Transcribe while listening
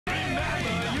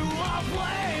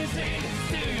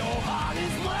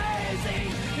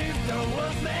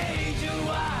made you,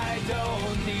 I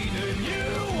don't need a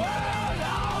new world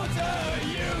order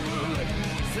you.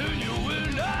 Soon you will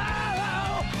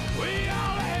know, we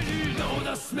already know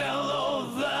the smell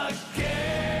of the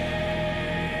game.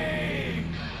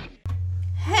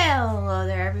 Hello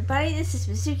there everybody, this is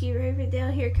Mizuki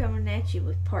Ravendale here coming at you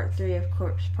with part 3 of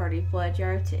Corpse Party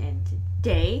Bloodyard, and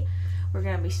today we're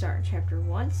going to be starting chapter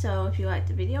 1, so if you liked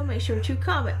the video make sure to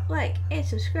comment, like, and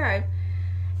subscribe,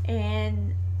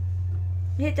 and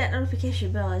hit that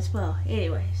notification bell as well.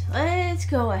 Anyways, let's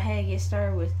go ahead and get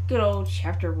started with good old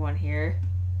chapter 1 here.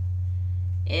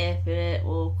 If it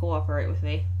will cooperate with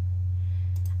me.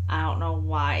 I don't know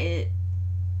why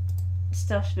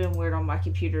stuff's been weird on my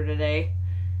computer today.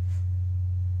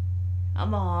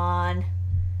 Come on.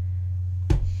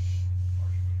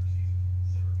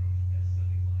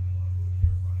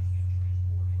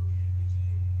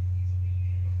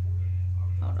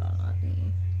 Hold on, let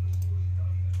me.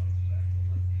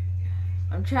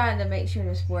 I'm trying to make sure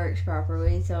this works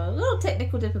properly, so a little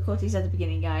technical difficulties at the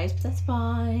beginning, guys, but that's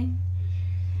fine.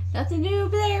 Nothing new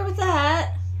there with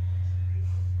that.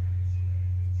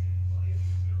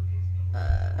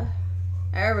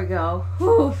 There we go.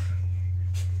 Whew.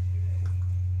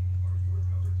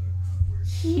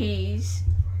 Jeez.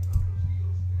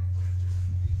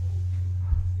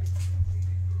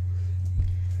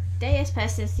 Day has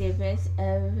passed since the events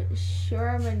of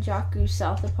Shuramanjaku's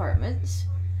South Apartments.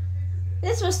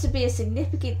 This was to be a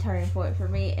significant turning point for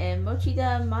me, and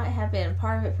Mochida might have been a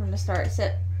part of it from the start,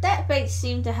 except that fate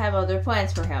seemed to have other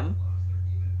plans for him.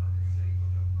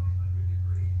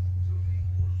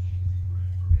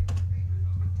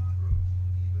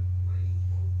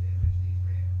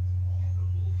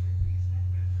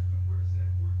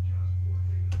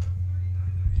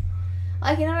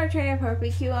 Like another training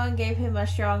puppy, Kuon gave him a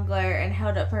strong glare and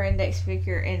held up her index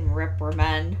finger in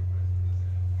reprimand.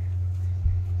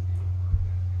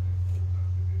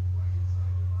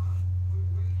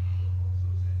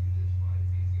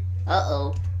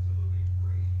 Uh-oh.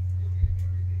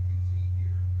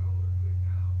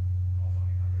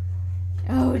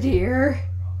 Oh dear.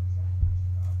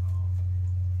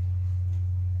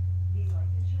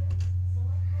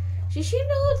 She seemed a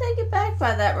little taken back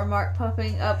by that remark,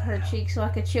 puffing up her cheeks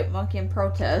like a chipmunk in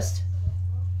protest.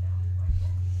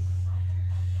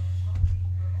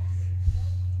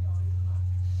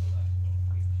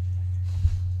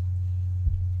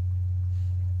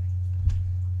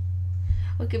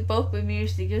 We could both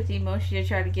bemused the guilty motion to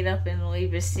try to get up and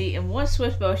leave his seat in one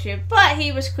swift motion, but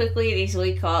he was quickly and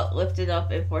easily caught, lifted up,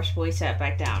 and forcefully sat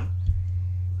back down.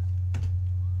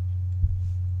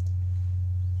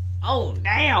 Oh,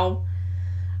 damn!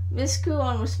 Miss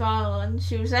Kuon was smiling.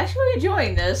 She was actually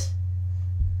enjoying this.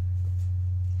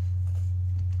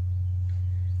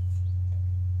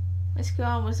 Miss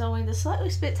Kuon was only the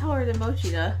slightest bit taller than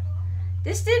Mochida.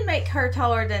 This did make her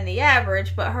taller than the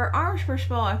average, but her arms were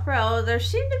small and frail. There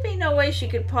seemed to be no way she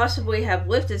could possibly have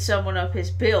lifted someone of his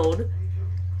build.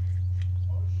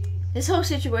 This whole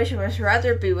situation was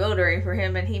rather bewildering for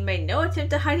him, and he made no attempt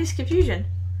to hide his confusion.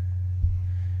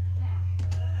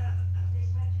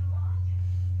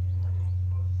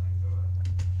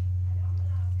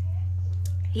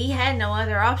 He had no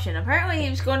other option. Apparently he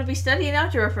was going to be studying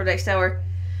algebra for next hour,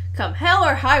 come hell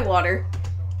or high water.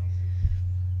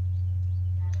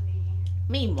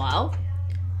 Meanwhile,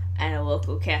 at a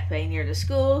local cafe near the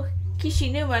school,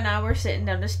 Kishinuma and I were sitting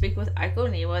down to speak with Aiko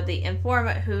Niwa, the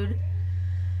informant who'd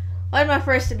led my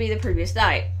first to be the previous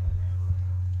night.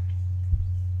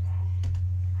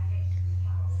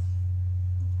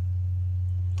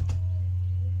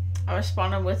 I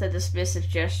responded with a dismissive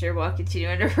gesture while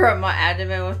continuing to rub my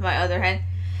abdomen with my other hand.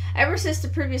 Ever since the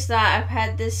previous night, I've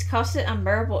had this constant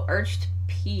unbearable urge to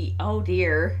pee. Oh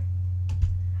dear.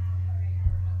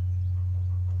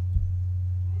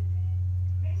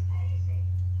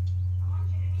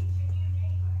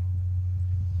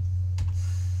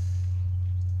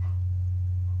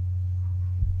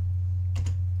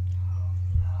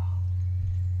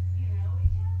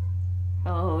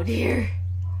 Oh dear.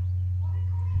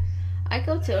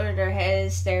 Aiko tilted her head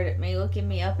and stared at me, looking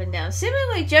me up and down,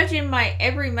 seemingly judging my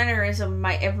every mannerism,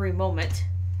 my every moment.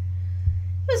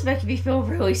 It was making me feel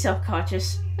really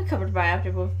self-conscious. I covered my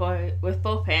abdomen with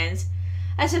both hands,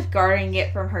 as if guarding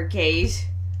it from her gaze.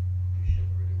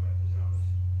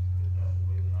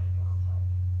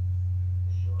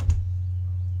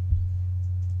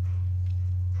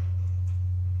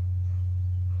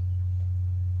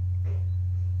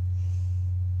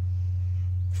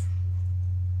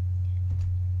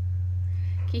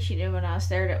 Kishinuma and I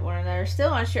stared at one another,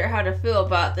 still unsure how to feel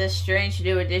about this strange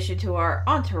new addition to our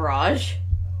entourage.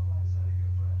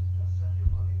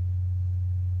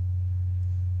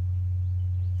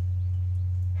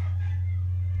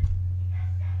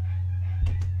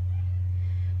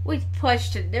 We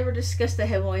pledged to never discuss the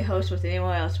heavenly host with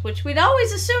anyone else, which we'd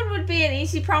always assumed would be an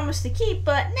easy promise to keep,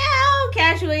 but now,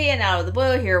 casually and out of the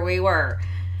blue, here we were.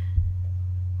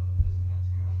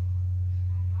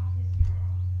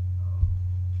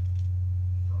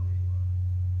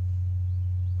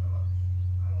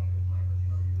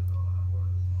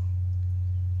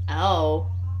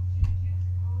 Oh.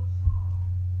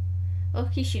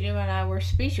 Kishinu and I were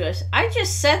speechless. I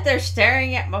just sat there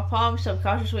staring at my palm,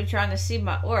 subconsciously trying to see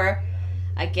my aura.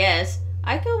 I guess.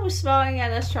 Aiko was smiling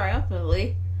at us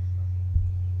triumphantly.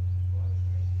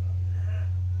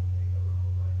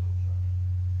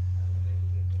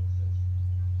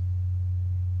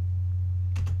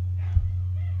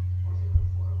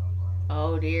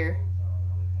 Oh dear.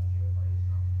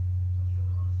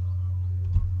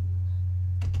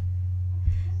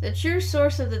 The true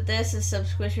source of the deaths and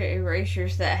subsequent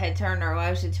erasures that had turned our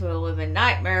lives into a living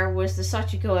nightmare was the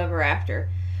Sachiko Ever After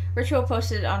ritual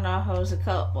posted on Naho's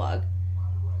occult blog.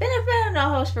 Been a fan of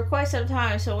Naho's for quite some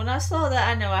time, so when I saw that,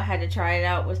 I knew I had to try it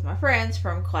out with my friends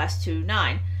from Class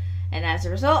 2-9, and as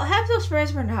a result, half those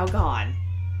friends were now gone.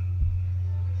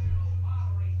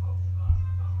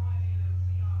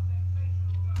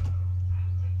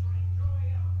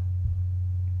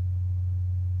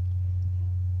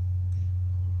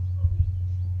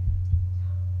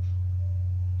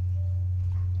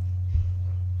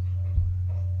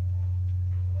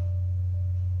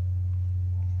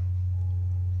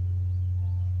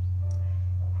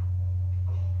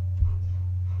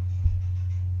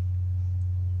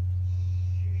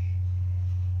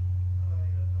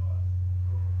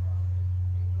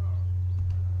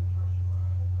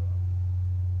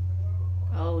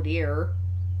 Oh dear.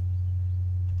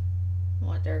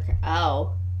 What they're...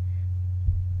 Oh.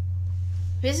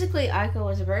 Physically, Aiko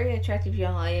was a very attractive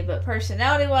young lady, but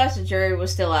personality-wise, the jury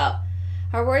was still out.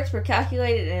 Her words were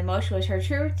calculated and emotionless. Her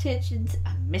true intentions,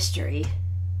 a mystery.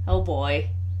 Oh boy.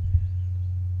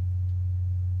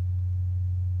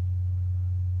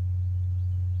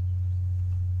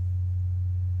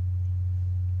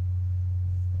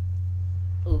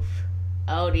 Oof.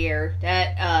 Oh dear.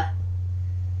 That,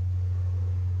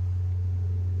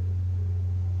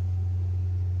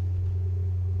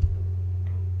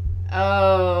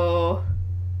 Oh.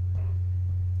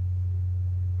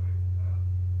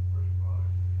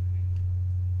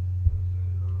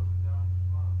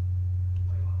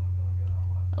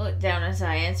 I looked down as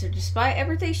I answered. Despite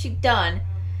everything she'd done,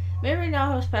 memory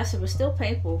Naho's passing was still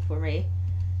painful for me.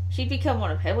 She'd become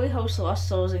one of Heavenly Host's lost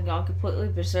souls and gone completely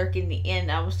berserk. In the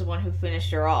end, I was the one who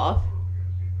finished her off.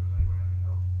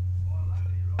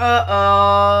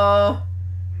 Uh-oh.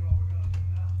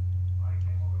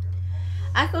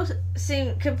 Aiko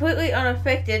seemed completely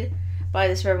unaffected by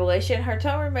this revelation. Her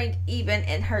tone remained even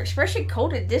and her expression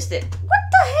cold and distant. What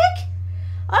the heck?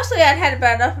 Honestly, I'd had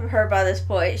about enough of her by this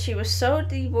point. She was so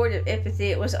devoid of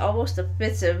empathy, it was almost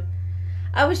offensive.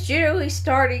 I was genuinely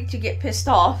starting to get pissed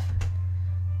off.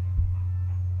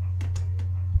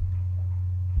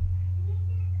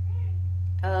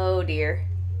 Oh dear.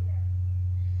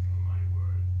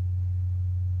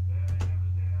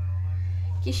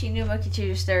 Kishinuma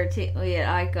continued to stare intently at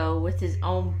Aiko with his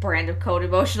own brand of cold,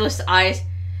 emotionless eyes.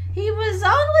 He was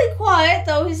oddly quiet,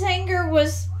 though his anger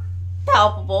was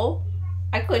palpable.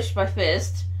 I clenched my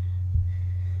fist.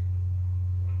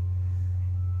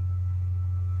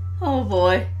 Oh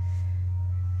boy.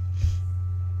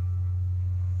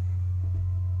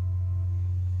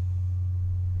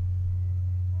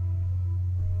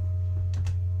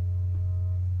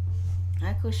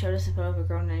 Aiko showed us a photo of a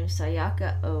girl named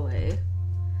Sayaka Oe.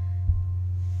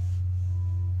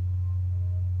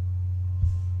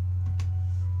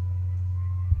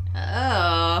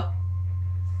 Oh.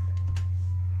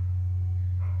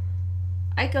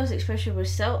 Aiko's expression was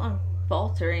so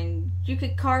unfaltering, you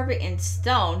could carve it in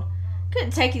stone.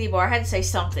 Couldn't take anymore, I had to say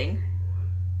something.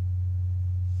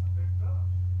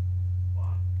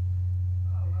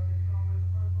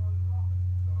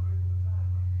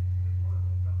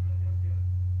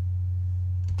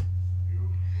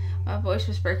 My voice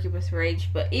was breaking with rage,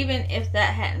 but even if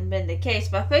that hadn't been the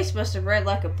case, my face must have read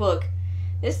like a book.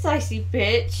 This icy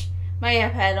bitch may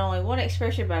have had only one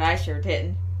expression, but I sure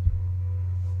didn't.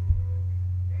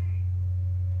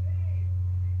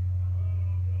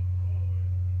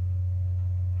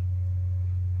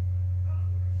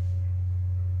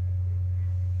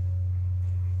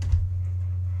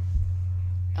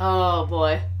 Oh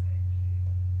boy.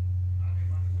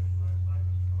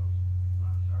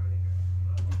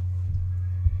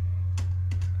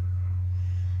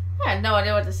 I had no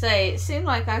idea what to say. It seemed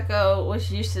like Aiko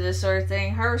was used to this sort of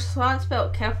thing. Her response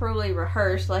felt carefully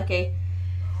rehearsed, like a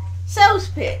Sales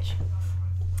pitch.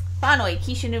 Finally,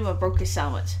 Kishinuma broke his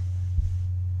silence.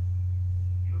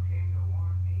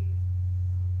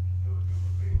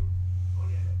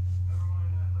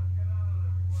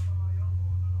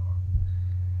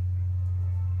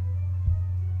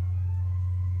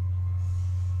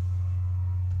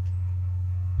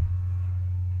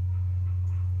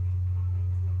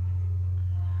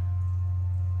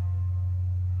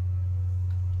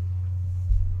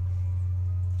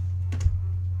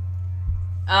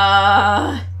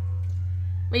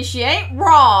 I mean, she ain't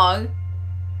wrong.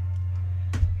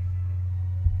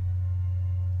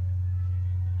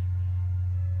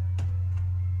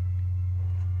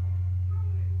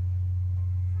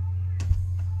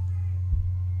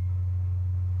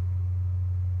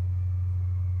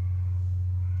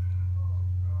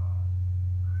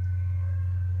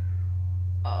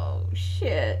 Oh,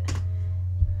 shit.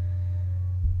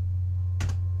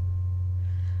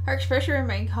 Her expression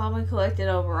remained calm and collected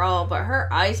overall, but her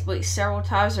eyes blinked several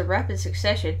times in rapid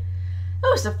succession.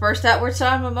 It was the first outward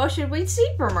sign of emotion we'd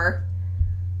seen from her.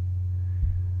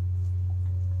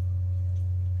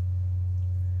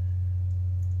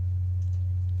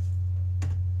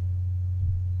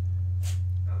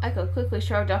 Echo quickly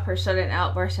shrugged off her sudden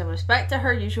outburst and was back to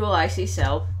her usual icy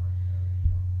self.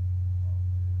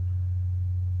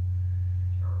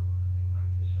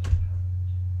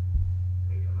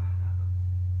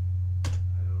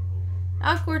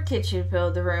 Awkward tension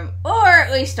filled the room, or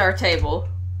at least our table.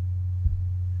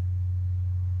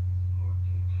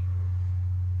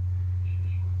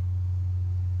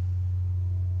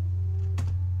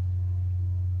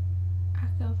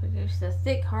 Akko produced a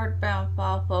thick, hardbound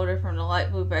file folder from the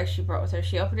light blue bag she brought with her.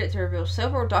 She opened it to reveal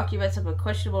several documents of a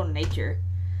questionable nature.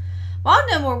 Among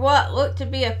them were what looked to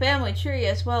be a family tree,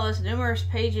 as well as numerous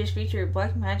pages featuring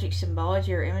black magic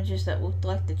symbology or images that looked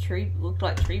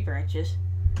like tree branches.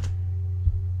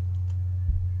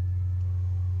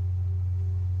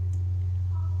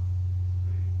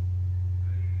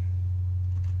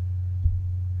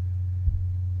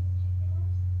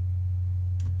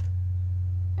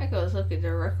 Echo was looking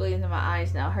directly into my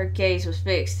eyes now. Her gaze was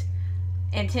fixed,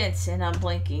 intense, and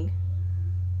unblinking.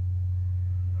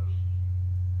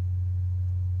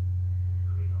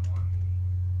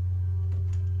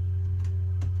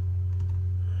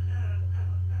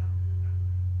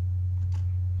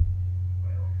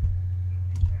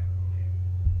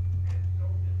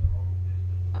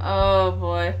 Oh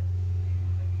boy.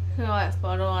 That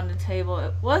photo on the table.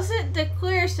 It wasn't the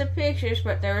clearest of pictures,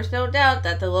 but there was no doubt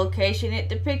that the location it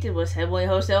depicted was Heavenly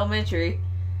Host Elementary.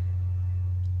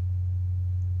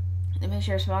 To make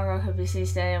sure small girl could be seen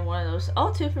standing in one of those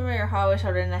all too familiar hallways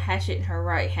holding a hatchet in her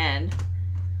right hand.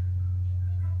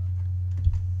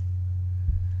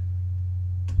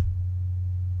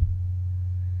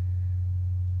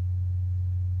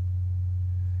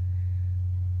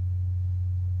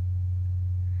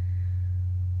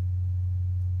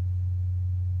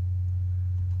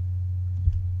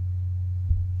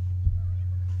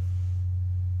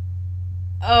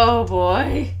 Oh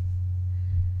boy.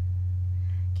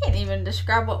 Can't even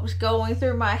describe what was going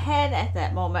through my head at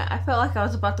that moment. I felt like I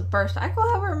was about to burst. I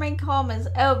could have remained calm as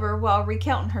ever while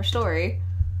recounting her story.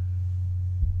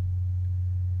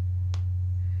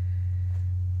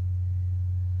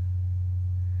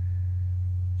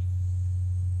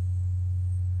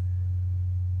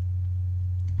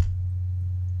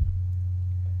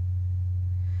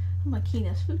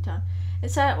 Makina's futon.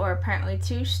 Inside it were apparently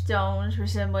two stones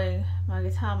resembling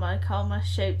magatama,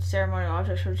 kama-shaped ceremonial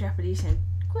objects from Japanese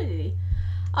antiquity.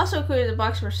 Also included in the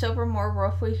box were several more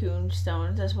roughly hewn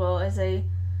stones, as well as a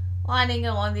lining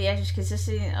along the edges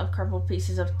consisting of crumpled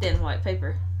pieces of thin white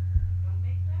paper.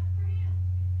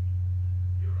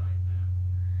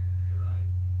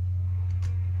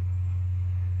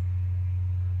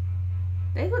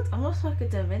 They looked almost like a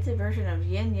demented version of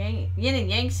yin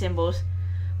and yang symbols.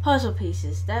 Puzzle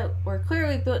pieces that were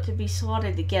clearly built to be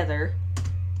slotted together.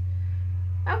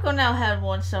 Malcolm now had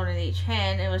one stone in each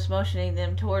hand and was motioning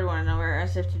them toward one another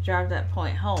as if to drive that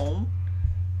point home.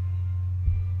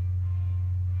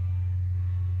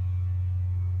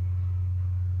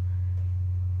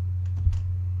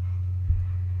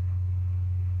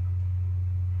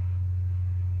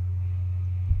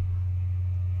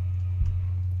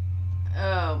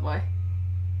 Oh boy.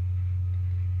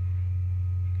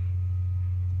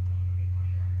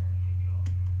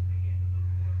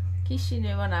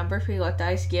 Kishinuma and I briefly locked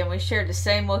eyes again. We shared the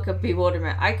same look of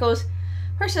bewilderment. Aiko's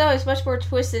personality is much more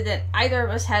twisted than either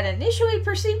of us had initially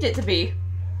perceived it to be.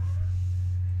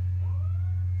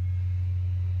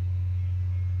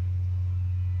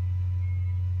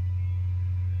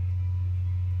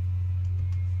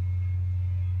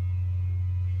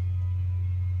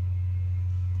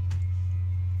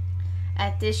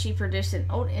 At this, she produced an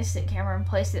old instant camera and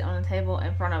placed it on the table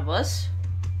in front of us.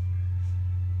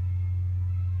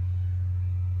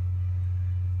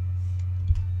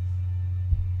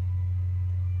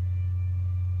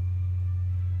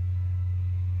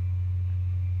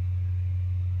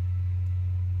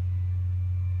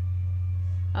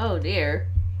 Oh dear.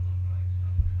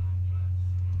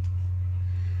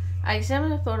 I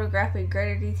examined the photograph in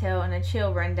greater detail and a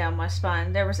chill ran down my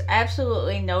spine. There was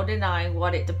absolutely no denying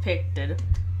what it depicted.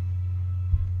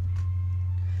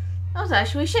 I was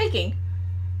actually shaking.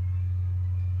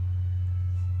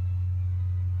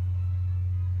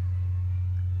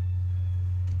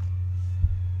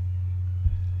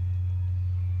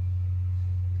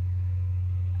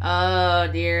 Oh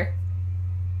dear.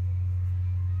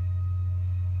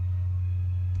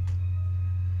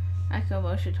 I can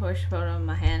motion towards the photo in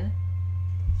my hand.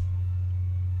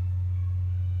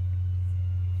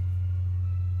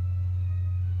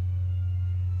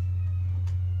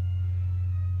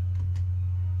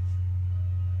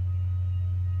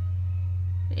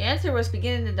 The answer was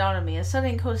beginning to dawn on me. A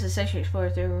sudden cold sensation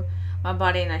explored through my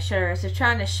body and I shuddered as if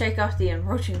trying to shake off the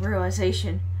encroaching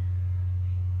realization.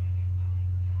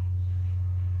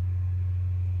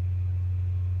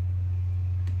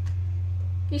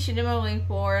 Leaned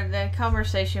forward. The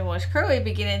conversation was clearly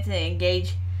beginning to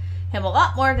engage him a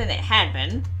lot more than it had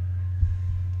been.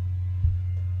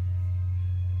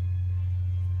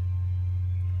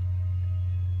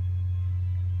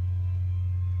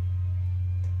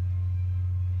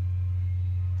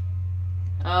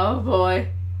 Oh boy.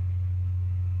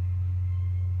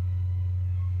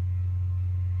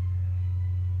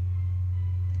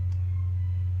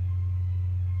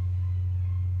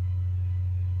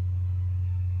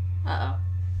 Uh-oh.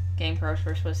 Game froze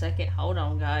for a split second. Hold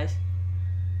on, guys.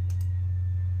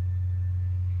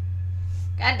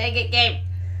 God dang it, game.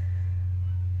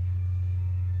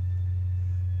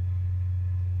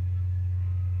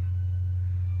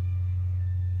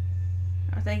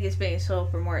 I think it's being slow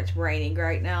from where it's raining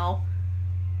right now.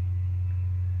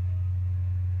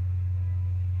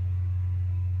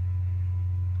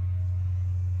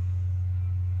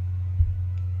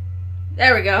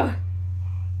 There we go.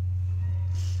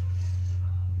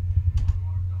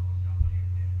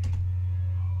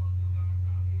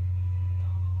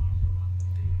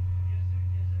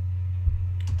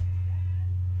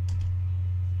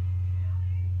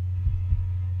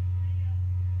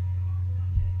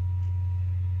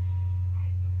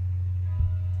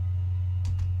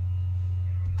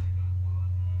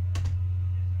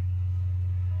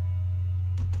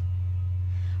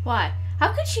 Why?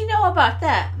 How could she know about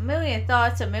that? A million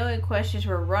thoughts, a million questions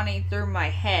were running through my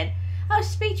head. I was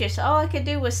speechless. All I could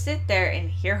do was sit there and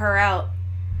hear her out.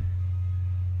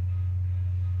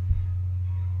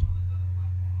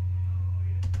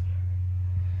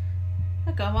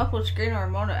 Like a muffled scream or a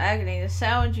moan of agony, the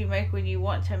sounds you make when you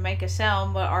want to make a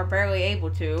sound but are barely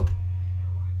able to.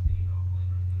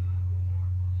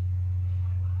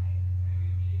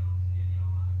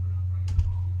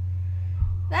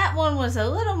 That one was a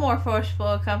little more forceful,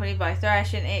 accompanied by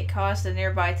thrashing. It caused the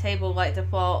nearby table light to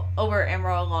fall over and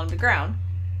roll along the ground.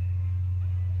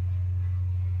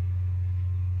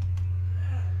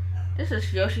 This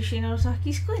was Yoshi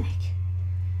Shinozaki's clinic.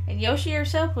 And Yoshi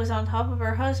herself was on top of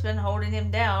her husband, holding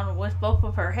him down with both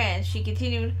of her hands. She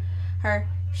continued her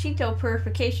Shinto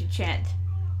purification chant.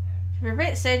 To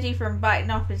prevent Seiji from biting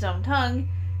off his own tongue,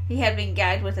 he had been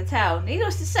gagged with a towel.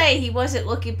 Needless to say, he wasn't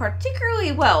looking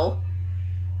particularly well.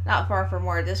 Not far from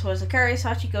where this was occurring,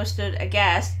 Sachiko stood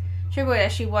aghast, trembling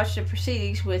as she watched the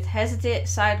proceedings with hesitant,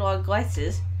 sidelong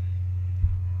glances.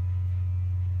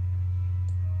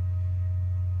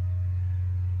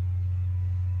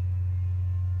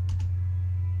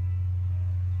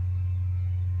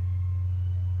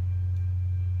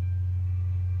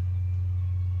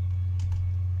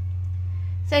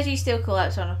 Seiji, still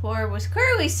collapsed on the floor, was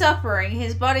clearly suffering.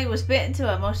 His body was bent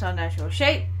into a most unnatural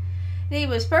shape, and he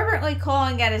was fervently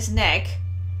clawing at his neck.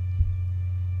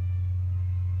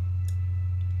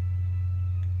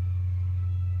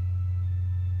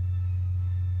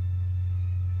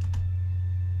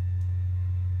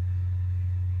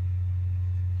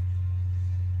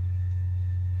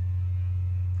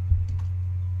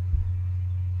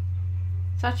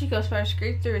 Sachiko's fire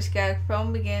screamed through his gag.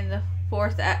 Foam began to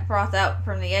froth out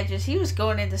from the edges. He was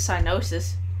going into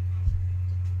cyanosis.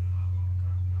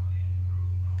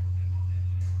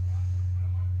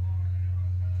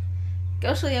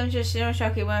 Ghostly images of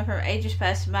Shinoshaki women from ages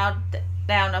past smiled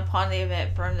down upon the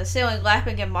event from the ceiling,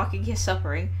 laughing and mocking his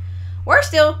suffering. Worse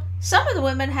still, some of the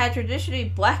women had traditionally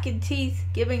blackened teeth,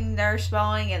 giving their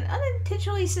smiling an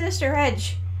unintentionally sinister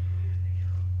edge.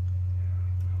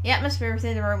 The atmosphere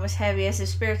within the room was heavy as his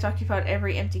spirits occupied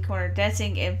every empty corner,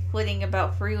 dancing and flitting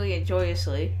about freely and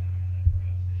joyously.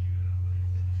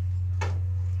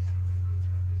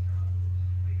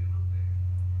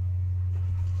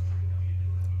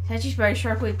 Sachi's body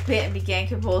sharply bit and began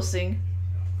convulsing.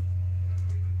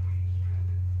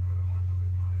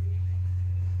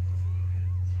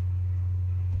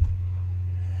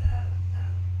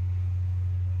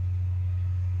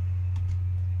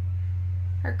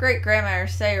 Her great-grandmother,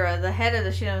 Sarah, the head of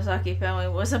the Shinozaki family,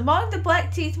 was among the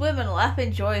black-teeth women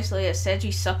laughing joyously at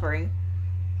Seji's suffering.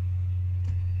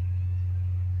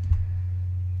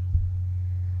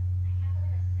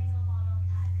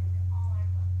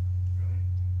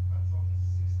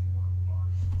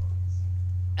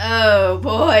 Oh,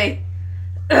 boy.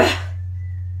 Ugh.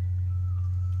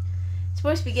 His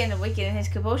voice began to weaken and his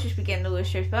convulsions began to lose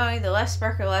shape. Finally, the last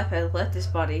spark of life had left his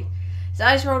body. His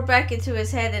eyes rolled back into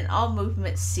his head and all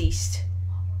movement ceased.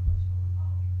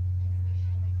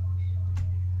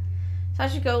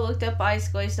 Sachiko looked up, eyes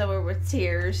glazed over with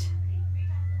tears.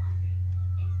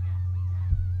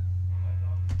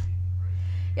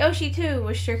 Yoshi, too,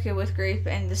 was stricken with grief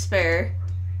and despair.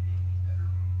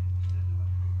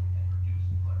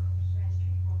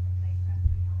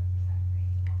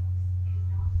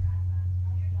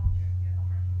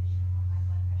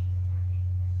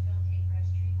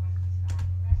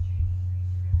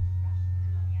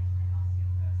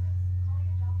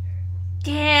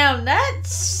 Damn, that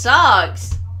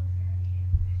sucks.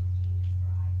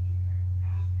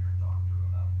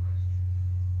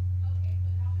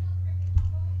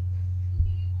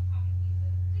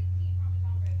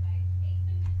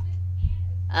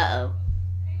 Uh-oh.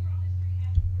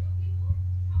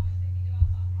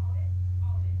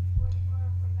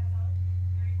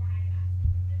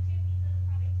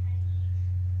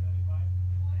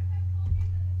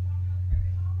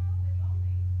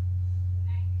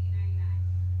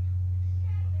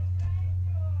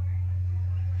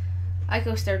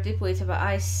 Aiko stared deeply into my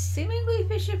eyes, seemingly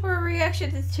fishing for a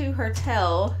reaction to her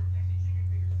tale.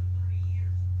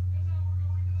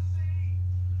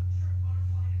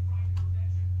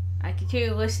 I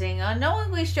continued listening,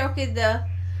 unknowingly stroking the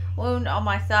wound on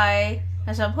my thigh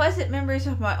as unpleasant memories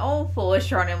of my own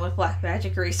foolish run-in with black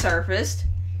magic resurfaced.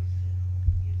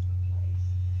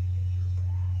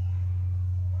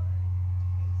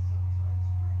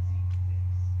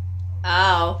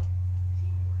 Oh.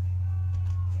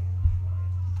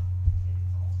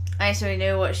 I instantly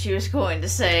knew what she was going to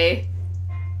say.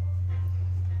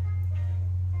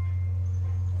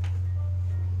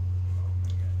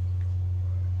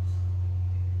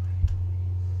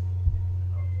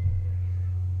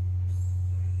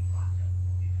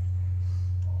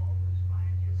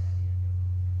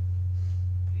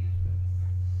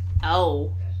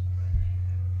 Oh.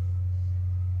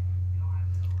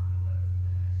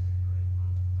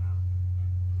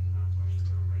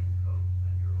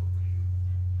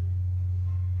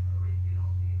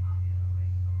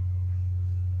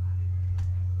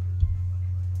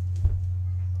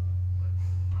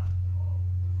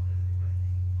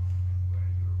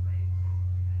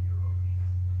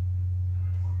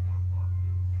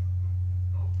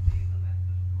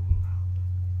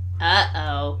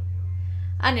 Uh-oh.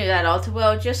 I knew that all too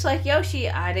well. Just like Yoshi,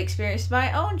 I'd experienced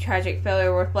my own tragic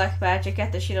failure with black magic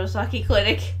at the Shinozaki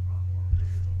Clinic.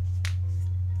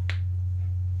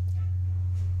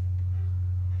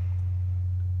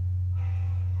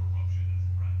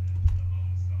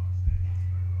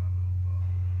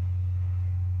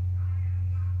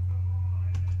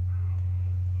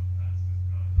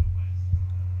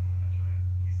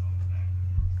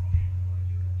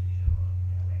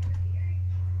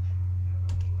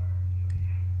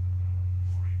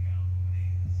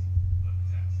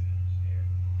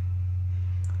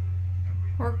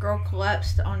 Poor girl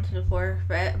collapsed onto the floor,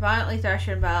 violently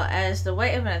thrashing about as the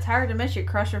weight of an entire dimension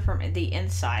crushed her from the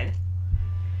inside.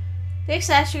 The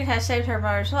exhaustion had saved her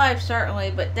mother's life,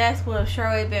 certainly, but death would have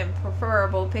surely been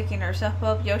preferable. Picking herself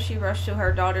up, Yoshi rushed to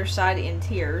her daughter's side in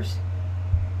tears.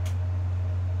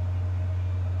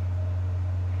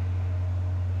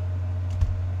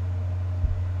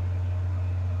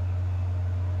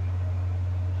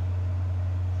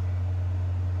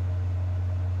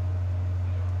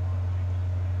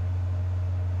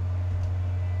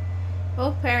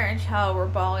 Both parent and child were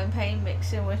bawling, pain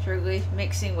mixing with relief,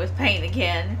 mixing with pain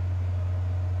again.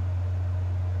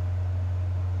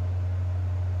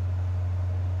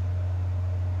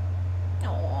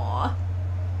 Aww.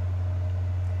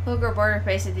 Little girl burned her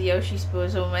face into Yoshi's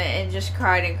bosom and just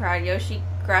cried and cried. Yoshi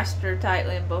grasped her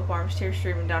tightly in both arms, tears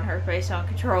streaming down her face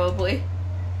uncontrollably.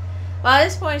 By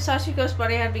this point, Sachiko's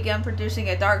body had begun producing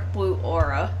a dark blue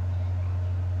aura.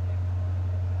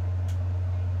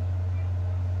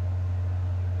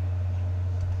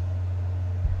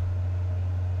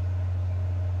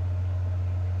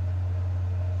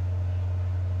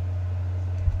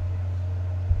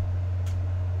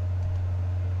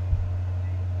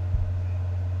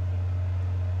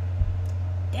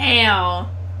 Damn.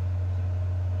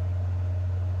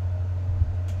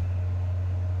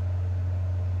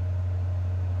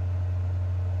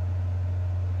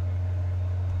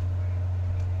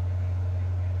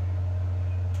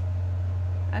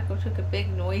 Echo took a big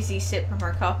noisy sip from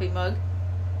her coffee mug.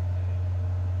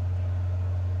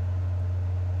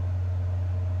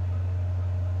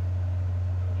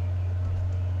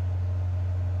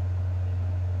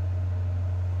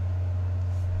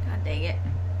 God dang it.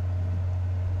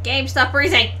 Game, stop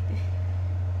freezing!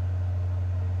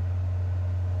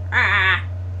 Ah!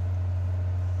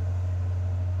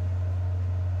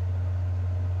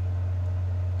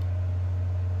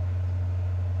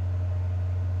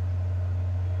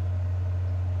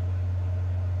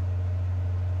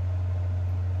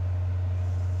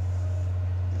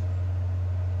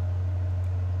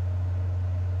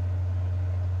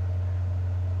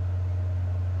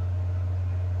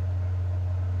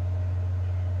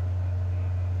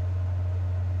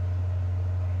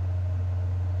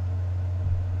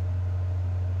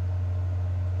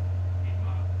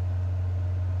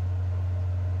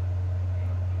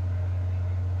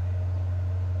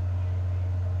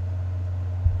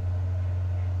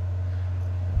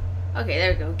 Okay,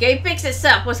 there we go. Game fix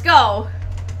itself. Let's go.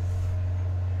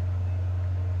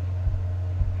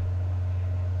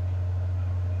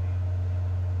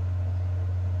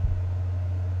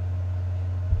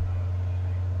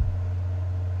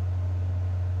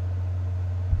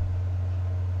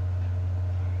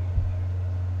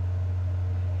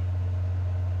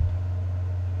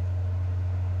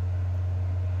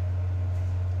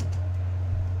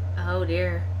 Oh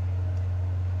dear.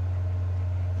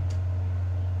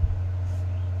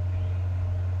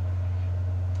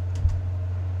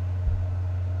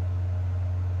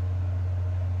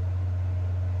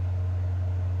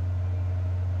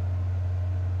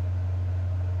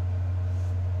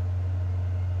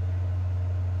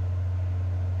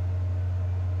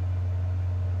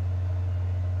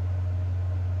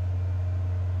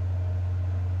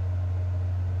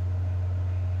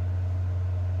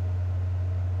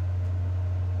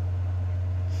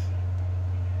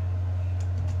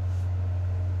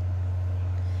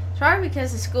 Probably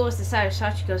because the school has decided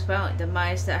Sachiko's violent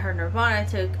demise that her nirvana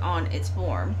took on its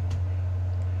form.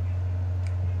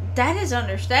 That is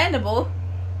understandable.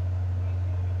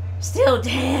 Still,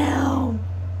 damn.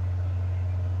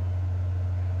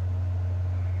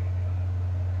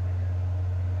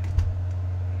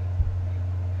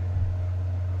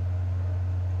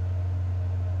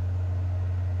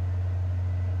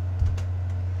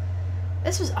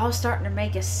 This was all starting to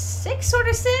make a sick sort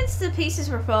of sense. The pieces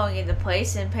were falling into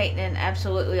place and painting an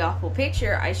absolutely awful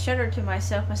picture. I shuddered to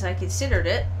myself as I considered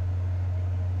it.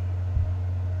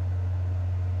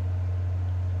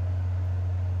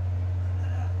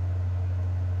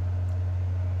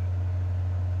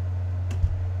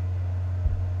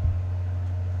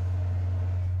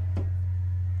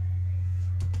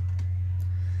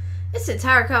 This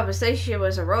entire conversation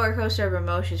was a roller coaster of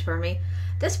emotions for me.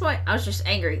 At this point, I was just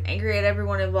angry. Angry at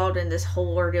everyone involved in this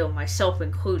whole ordeal, myself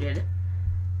included.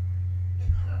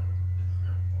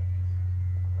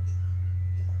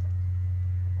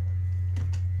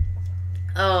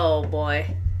 Oh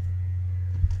boy.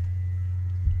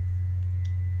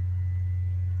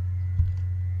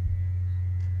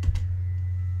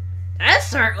 That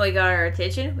certainly got our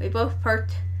attention. We both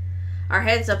perked our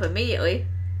heads up immediately.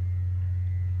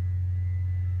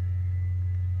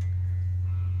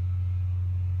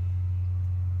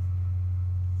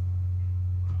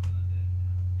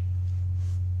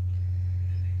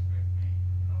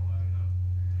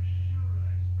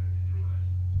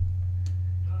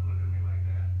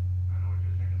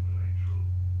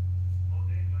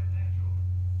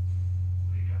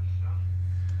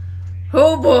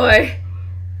 Oh boy.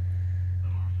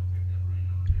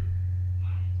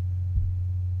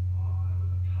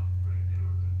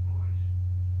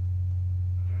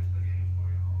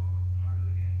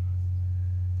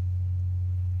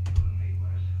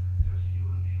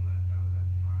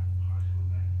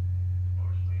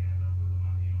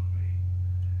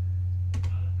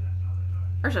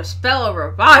 There's a spell of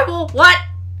revival? What?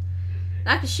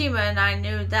 Nakashima and I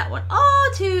knew that one all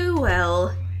too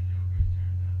well.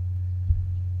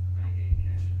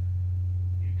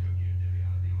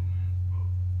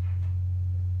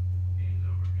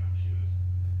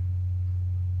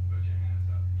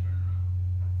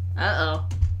 Uh-oh.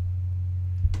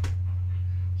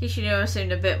 Kishino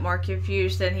seemed a bit more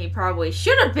confused than he probably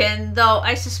should have been, though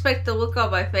I suspect the look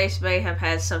on my face may have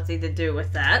had something to do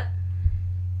with that.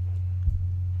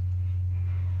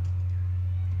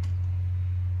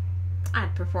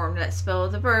 I'd performed that spell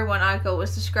of the bird when Aiko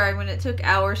was describing it took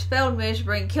hours, failed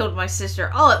miserably, and killed my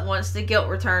sister. All at once, the guilt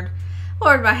returned,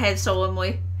 lowered my head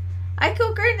solemnly.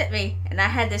 Aiko grinned at me, and I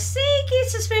had the sneaky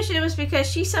suspicion it was because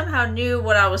she somehow knew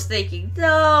what I was thinking,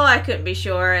 though I couldn't be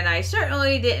sure, and I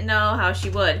certainly didn't know how she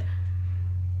would.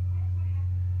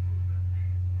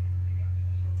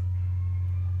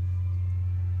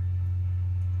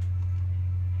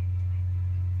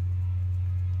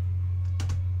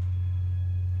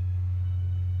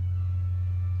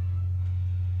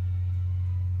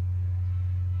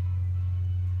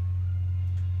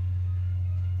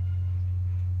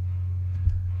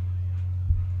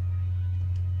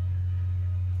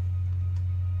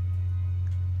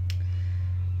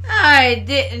 I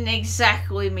didn't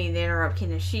exactly mean to interrupt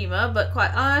Kineshima, but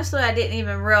quite honestly, I didn't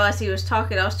even realize he was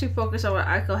talking. I was too focused on what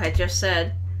Aiko had just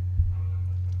said.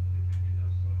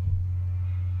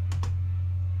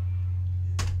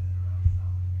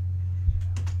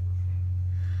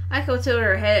 Aiko tilted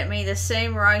her head at me, the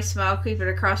same wry smile creeping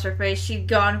across her face. She'd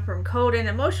gone from cold and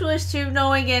emotionless to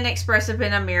knowing and expressive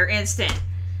in a mere instant.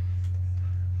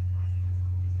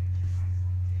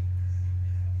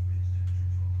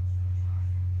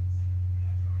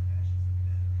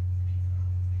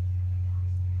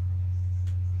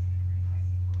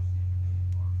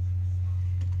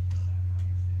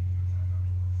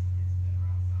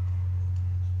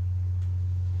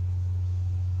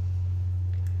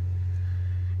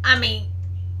 I mean,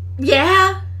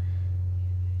 yeah.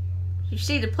 You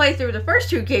see the playthrough of the first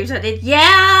two games I did,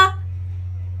 yeah.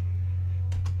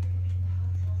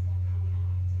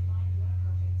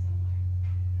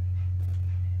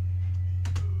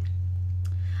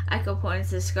 Aiko pointed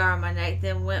to the scar on my neck,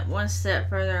 then went one step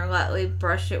further and lightly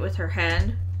brushed it with her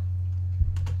hand.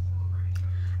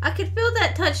 I could feel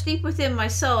that touch deep within my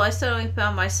soul. I suddenly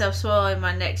found myself swallowing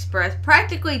my next breath,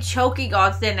 practically choking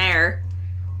on thin air.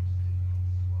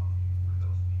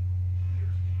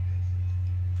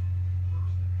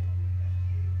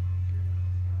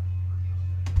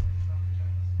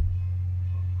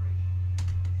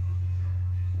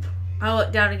 I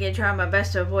looked down again, trying my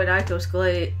best to avoid Aiko's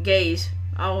gaze.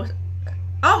 I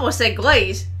almost said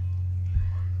glaze.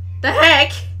 The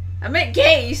heck? I meant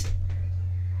gaze.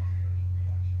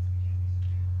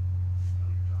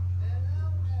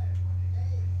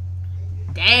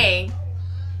 Dang.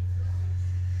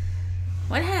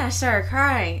 When had I started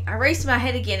crying? I raised my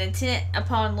head again, intent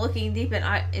upon looking deep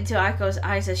into Aiko's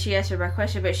eyes as she answered my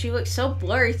question, but she looked so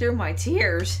blurry through my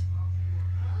tears.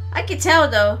 I could tell,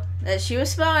 though, that she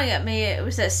was smiling at me. It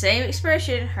was that same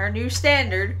expression, her new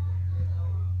standard.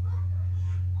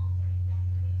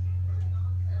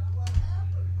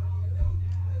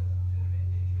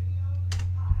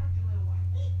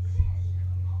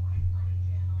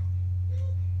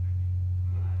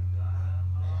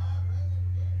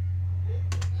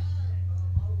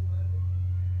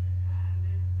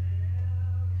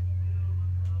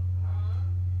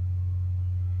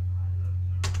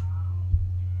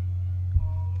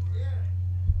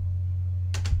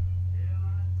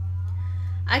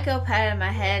 Aiko patted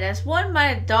my head as one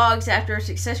might dogs after a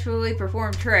successfully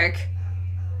performed trick.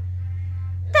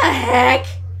 The heck?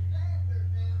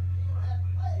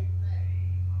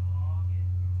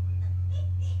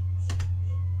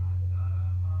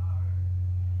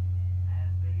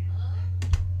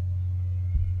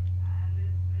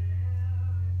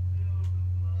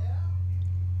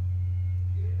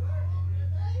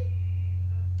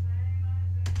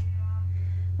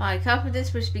 My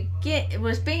confidence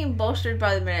was being bolstered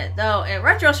by the minute, though in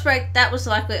retrospect that was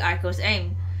likely Aiko's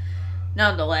aim.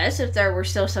 Nonetheless, if there were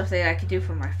still something I could do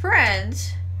for my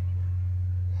friends...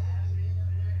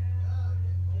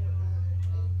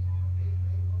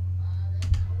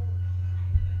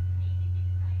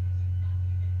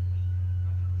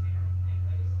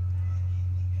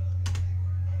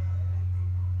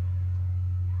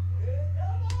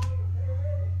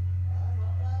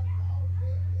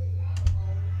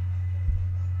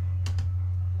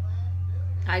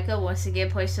 Aiko once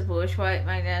again placed the bluish-white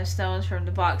magnetic stones from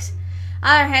the box.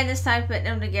 I had this time put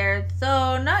them together,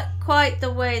 though not quite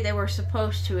the way they were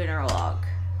supposed to interlock.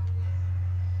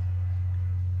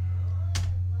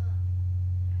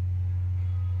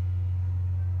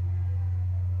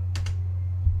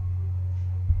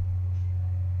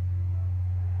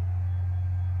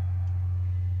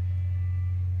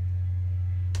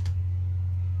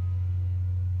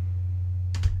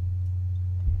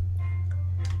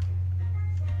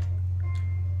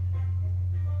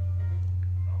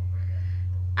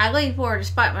 I leaned forward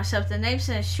despite myself. The name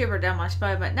sent a shiver down my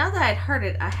spine, but now that I'd heard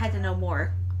it, I had to know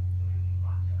more.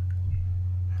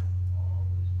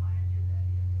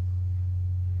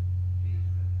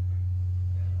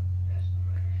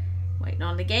 Waiting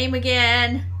on the game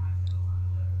again.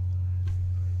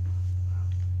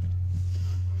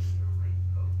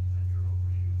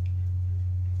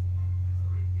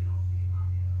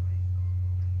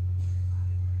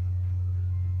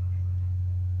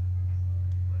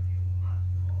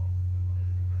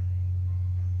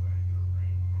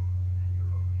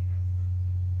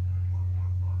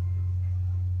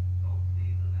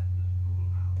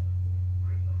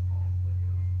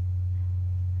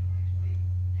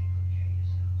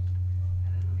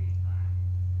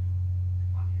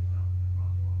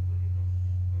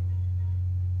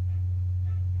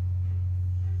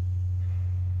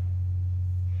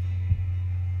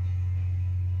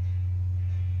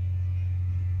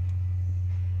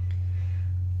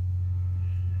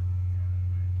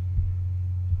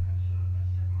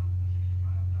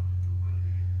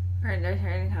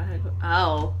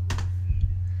 Oh.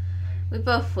 We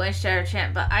both flinched at her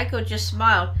chant, but Aiko just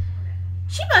smiled.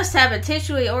 She must have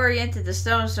intentionally oriented the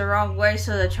stones the wrong way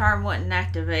so the charm wouldn't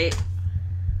activate.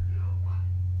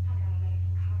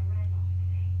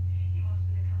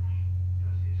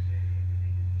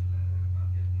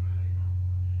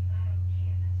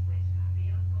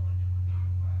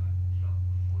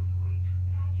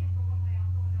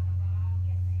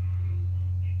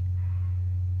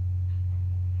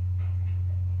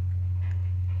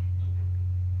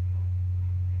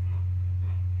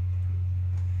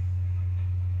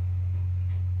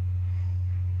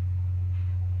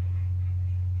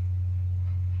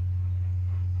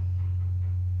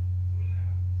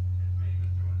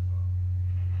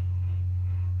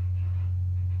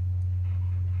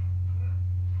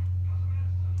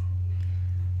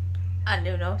 I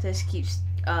don't know if this keeps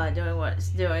doing what it's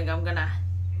doing. I'm gonna...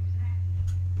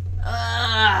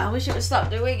 I wish it would stop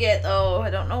doing it, though. I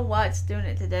don't know why it's doing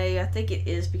it today. I think it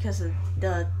is because of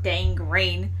the dang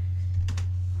rain.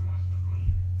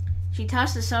 She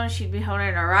tossed the stone she'd been holding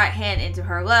in her right hand into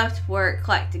her left, where it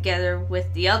clacked together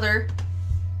with the other.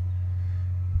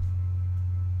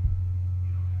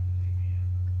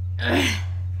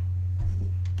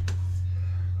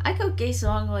 Aiko gazed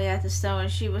longingly at the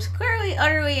stones. She was clearly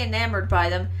utterly enamored by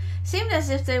them. It seemed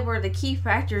as if they were the key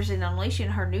factors in unleashing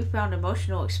her newfound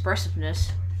emotional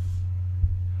expressiveness.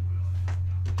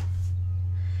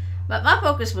 But my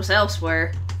focus was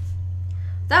elsewhere.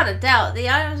 Without a doubt, the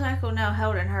items Aiko now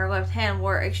held in her left hand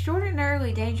were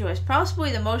extraordinarily dangerous,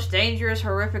 possibly the most dangerous,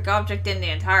 horrific object in the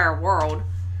entire world.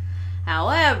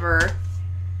 However,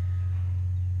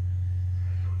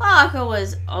 while Aiko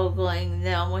was ogling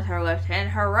them with her left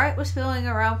hand, her right was feeling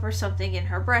around for something in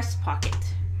her breast pocket.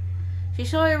 She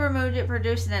slowly removed it,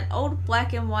 producing an old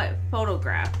black and white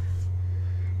photograph.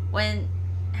 When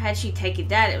had she taken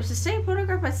that? It was the same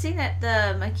photograph I'd seen at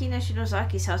the Makina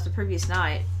Shinozaki's house the previous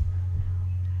night.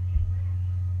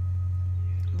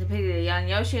 It depicted a young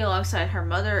Yoshi alongside her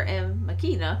mother and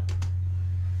Makina.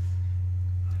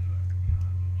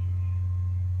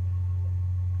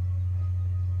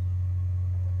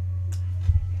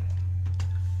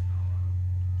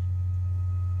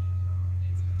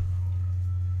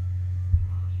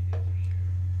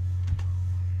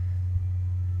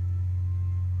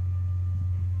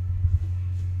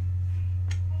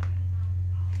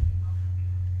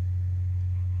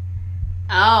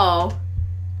 Oh.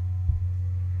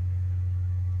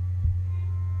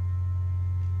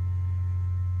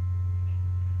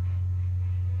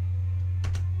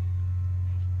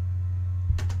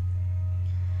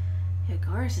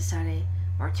 Yagara Society,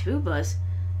 or tubas.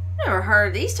 Never heard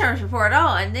of these terms before at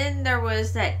all. And then there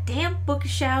was that damn Book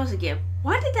of Shadows again.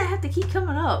 Why did that have to keep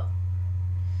coming up?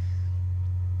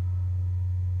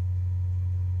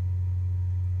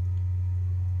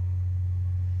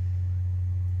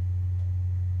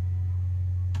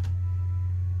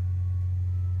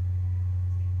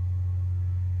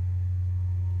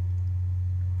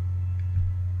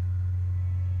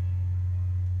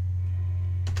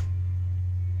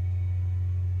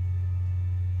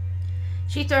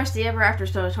 She thrust the ever after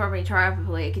stone toward me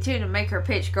triumphantly and continued to make her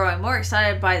pitch, growing more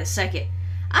excited by the second.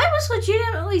 I was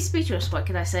legitimately speechless. What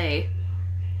can I say?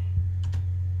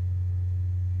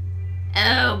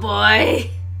 Oh boy.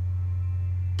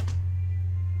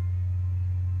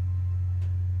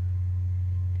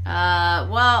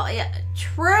 Well, yeah,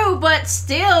 true, but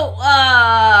still,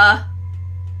 oh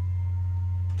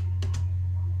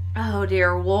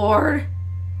dear Lord.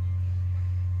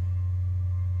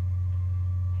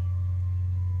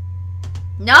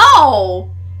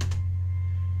 No!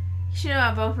 She and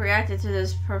I both reacted to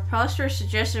this preposterous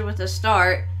suggestion with a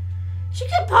start. She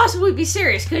couldn't possibly be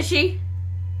serious, could she?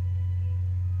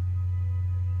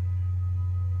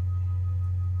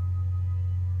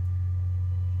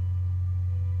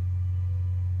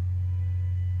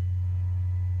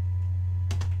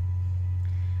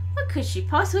 What could she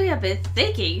possibly have been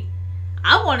thinking?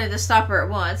 I wanted to stop her at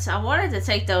once. I wanted to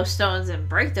take those stones and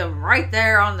break them right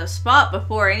there on the spot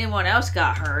before anyone else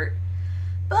got hurt.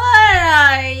 But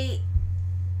I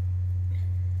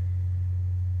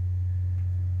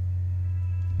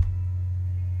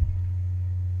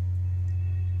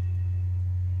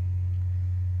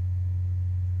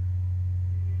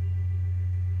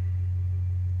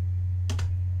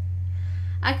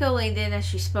Aiko leaned in as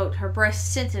she spoke, her breath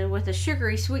scented with the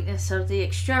sugary sweetness of the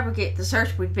extravagant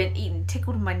dessert we'd been eating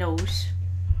tickled my nose.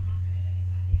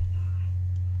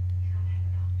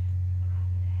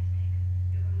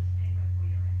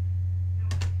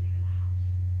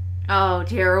 Oh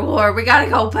dear Lord, we gotta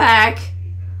go back!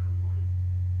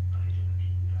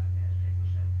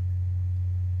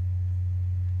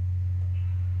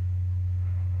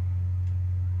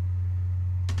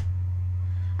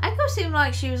 Aiko seemed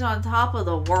like she was on top of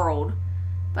the world,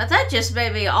 but that just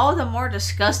made me all the more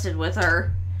disgusted with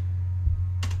her.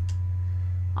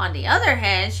 On the other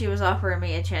hand, she was offering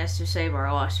me a chance to save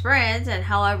our lost friends, and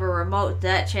however remote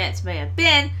that chance may have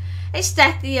been, it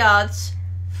stacked the odds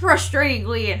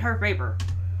frustratingly in her favor.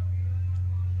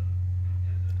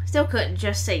 Still couldn't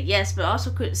just say yes, but also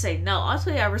couldn't say no.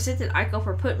 Honestly, I resented Aiko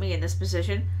for putting me in this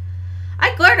position.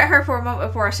 I glared at her for a moment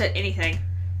before I said anything.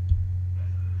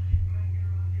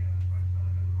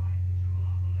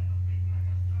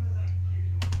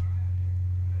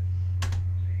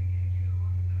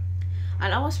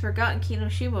 I'd almost forgotten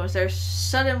Kinoshima was there.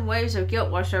 Sudden waves of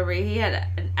guilt washed over me. He had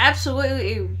an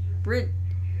absolutely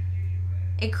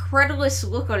incredulous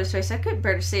look on his face. I couldn't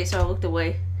bear to see it, so I looked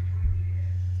away.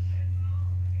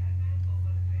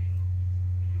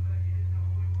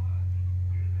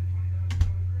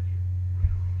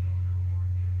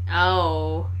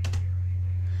 Oh.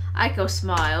 Aiko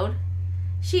smiled.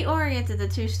 She oriented the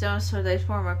two stones so they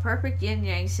form a perfect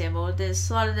yin-yang symbol, then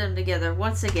slotted them together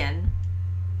once again.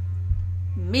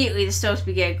 Immediately, the stones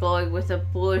began glowing with a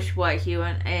bluish-white hue,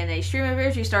 and a stream of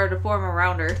energy started to form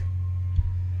around her.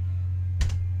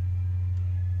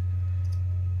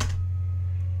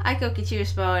 Aiko continued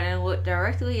smiling and looked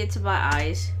directly into my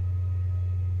eyes.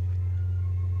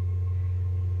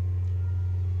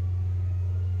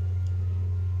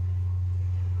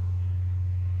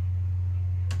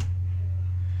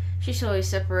 She slowly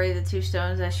separated the two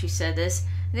stones as she said this.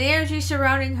 The energy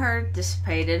surrounding her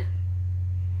dissipated.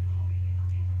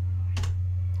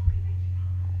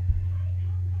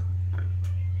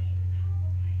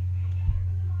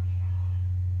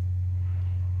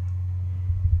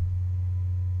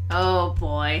 Oh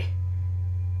boy.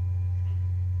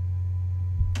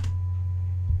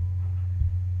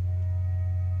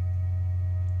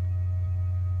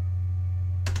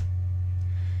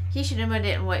 Kishinuma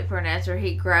didn't wait for an answer.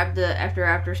 He grabbed the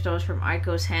after stones from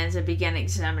Aiko's hands and began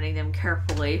examining them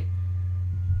carefully.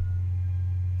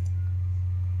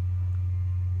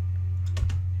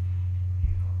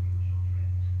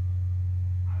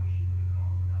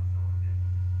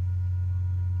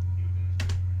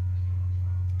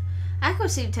 Aiko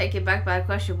seemed taken back by the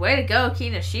question. Way to go,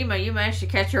 Kinoshima. You managed to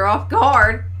catch her off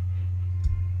guard.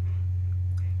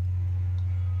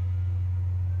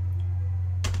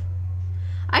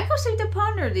 Aiko seemed to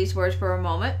ponder these words for a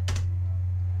moment.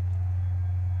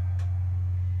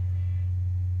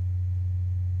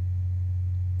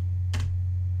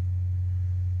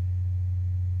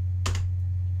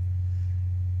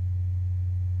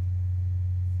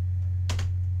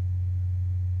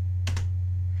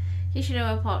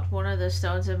 Kishinuma popped one of the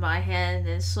stones in my hand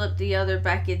and slipped the other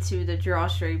back into the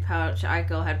drawstring pouch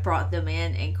Aiko had brought them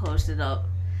in and closed it up.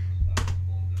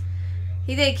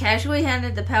 He then casually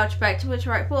handed the pouch back to its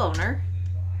rightful owner.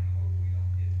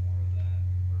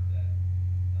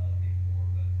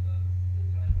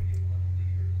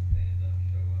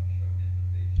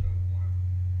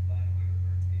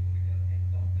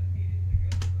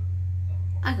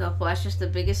 Aiko flashed just the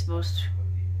biggest, most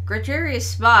gregarious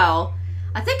smile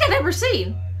I think I've ever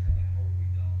seen.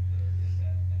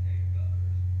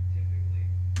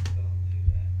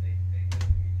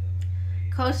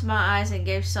 Closed my eyes and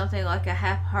gave something like a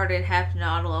half-hearted half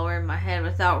nod, lowering my head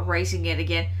without raising it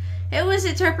again. It was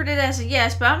interpreted as a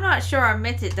yes, but I'm not sure I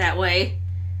meant it that way.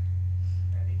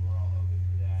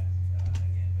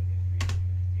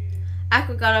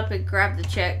 Aiko got up and grabbed the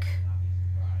check.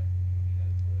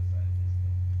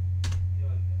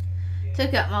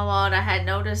 Took out my wallet. I had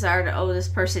no desire to owe this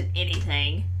person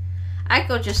anything.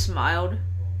 Aiko just smiled.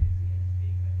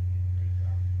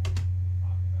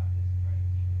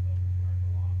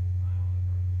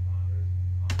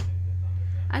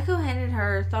 Aiko handed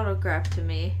her photograph to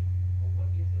me.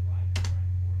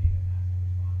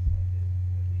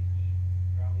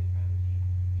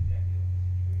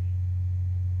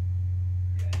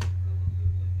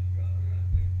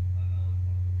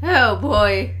 Oh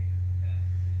boy.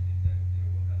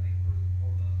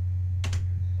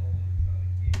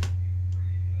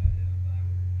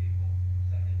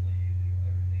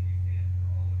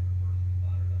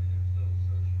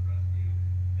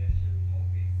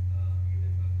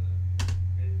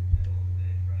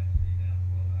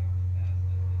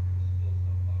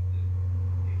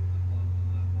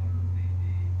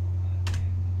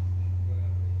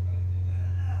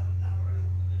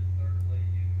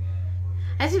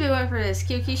 As he went for this,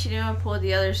 Kyokishinuma pulled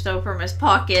the other stove from his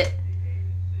pocket.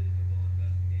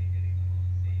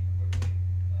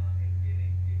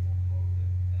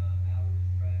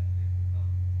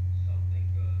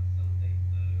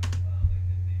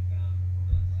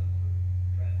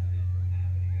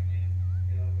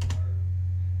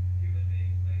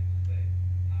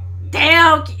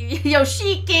 Damn,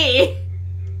 Yoshiki!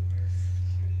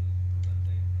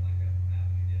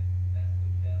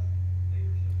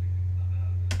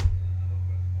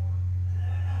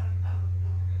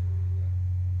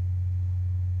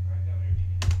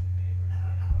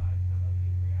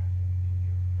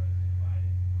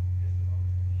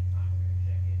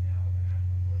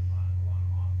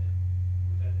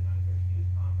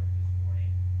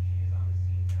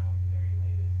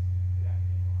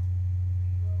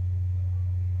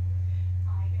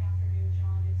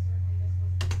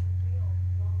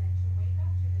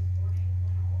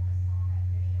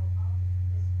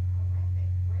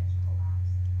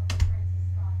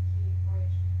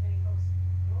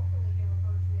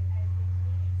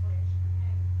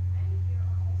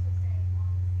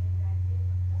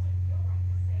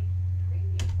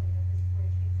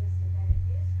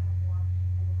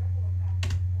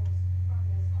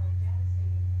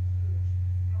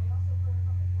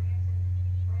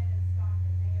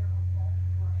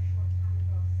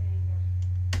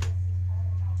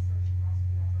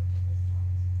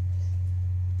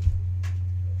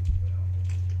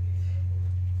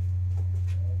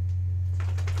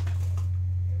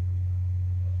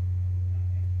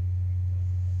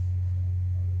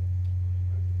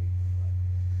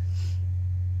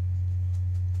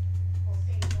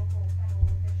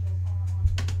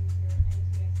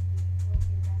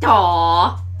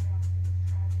 Aww.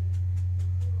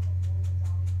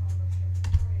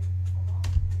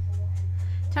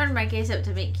 Turned my gaze up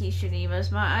to meet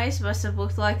Kishinima's. My eyes must have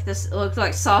looked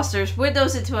like saucers,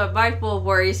 windows into a mind full of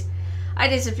worries. I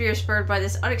disappeared, spurred by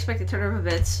this unexpected turn of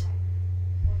events.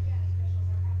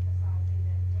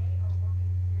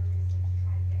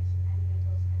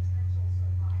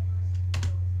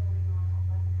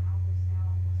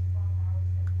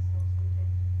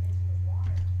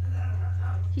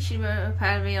 Kishima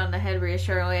patted me on the head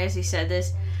reassuringly as he said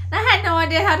this. I had no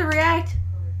idea how to react.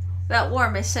 Felt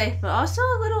warm and safe, but also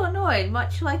a little annoyed,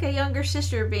 much like a younger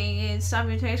sister being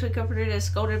simultaneously comforted and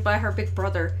scolded by her big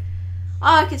brother.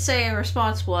 All I could say in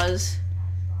response was,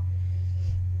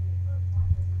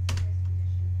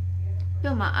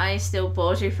 feel my eyes still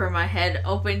bulging from my head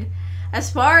opened as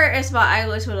far as my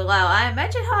eyelids would allow. I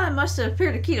imagined how I must have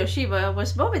appeared to Kitoshima and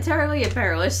was momentarily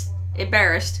embarrassed.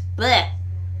 Blech.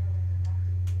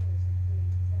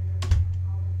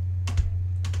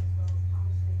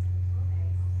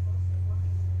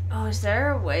 Oh, is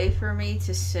there a way for me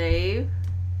to save?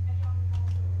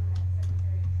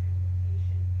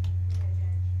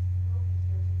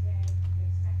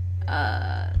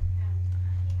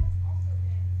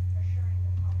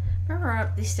 Remember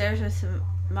up these stairs with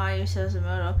Mayu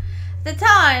Suzumoto. At the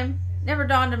time, it never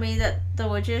dawned on me that the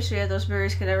legitimacy of those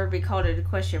mirrors could ever be called into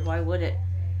question. Why would it?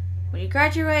 When you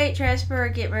graduate, transfer, or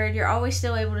get married, you're always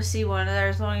still able to see one another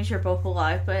as long as you're both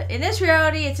alive. But in this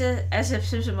reality, it's as if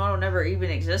Suzumoto never even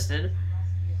existed.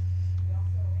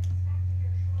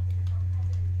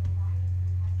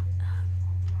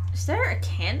 Is there a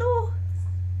candle?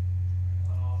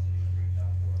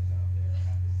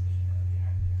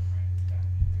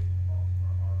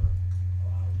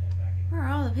 Where are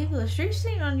all the people? The streets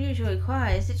seem unusually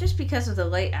quiet. Is it just because of the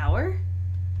late hour?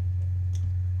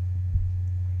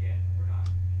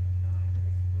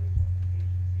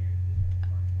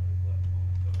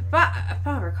 If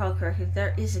I recall correctly,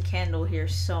 there is a candle here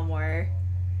somewhere.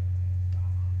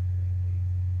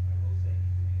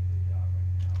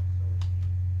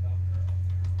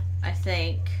 I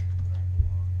think.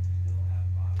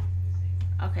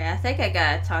 Okay, I think I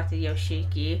gotta talk to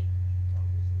Yoshiki.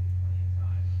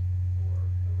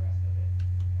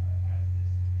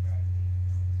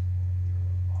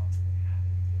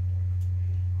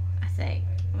 I think.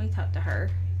 Let me talk to her.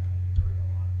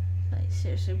 Like,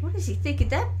 seriously, what is he thinking?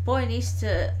 That boy needs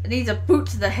a boot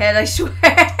to the head, I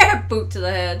swear. Boot to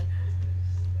the head.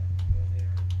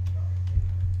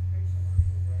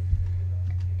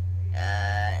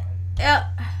 Yep.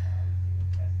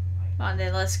 Come on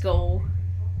then, let's go.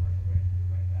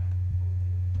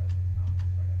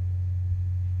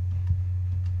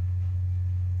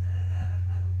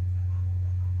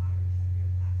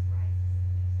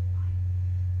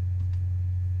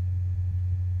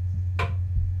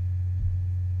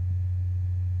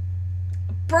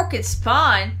 Broken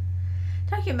spine.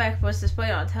 Document was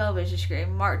displayed on a television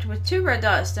screen marked with 2 red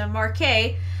dots. The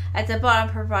marquee at the bottom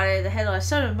provided the headline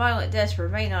 "Sudden violent deaths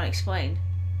remain unexplained."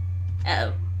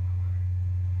 Uh-oh.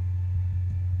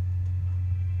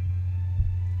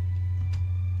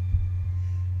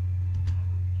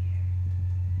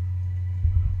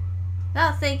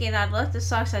 Not thinking, I'd left the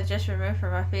socks I just removed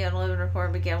from my feet on the living room floor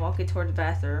and began walking toward the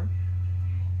bathroom.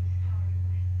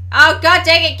 Oh, God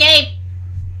dang it, Gabe!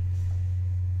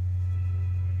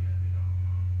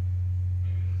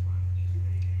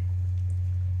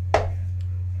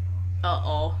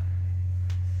 Uh-oh.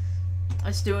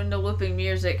 It's doing the looping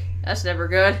music. That's never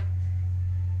good.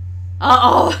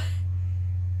 Uh-oh.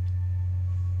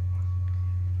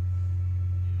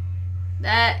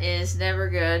 That is never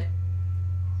good.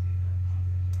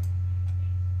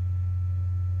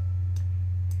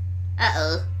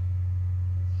 Uh-oh.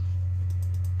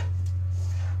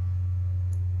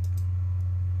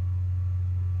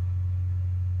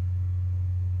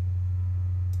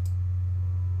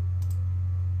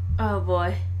 Oh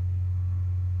boy.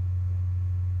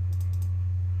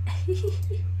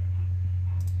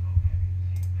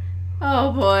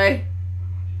 Oh boy.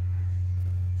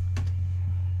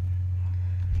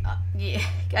 Yeah,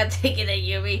 gotta take it at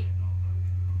Yumi.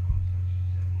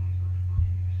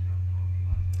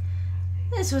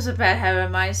 This was a bad habit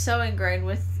of mine, so ingrained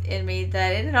within me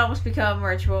that it had almost become a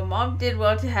ritual. Mom did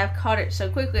well to have caught it so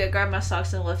quickly. I grabbed my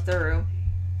socks and left the room.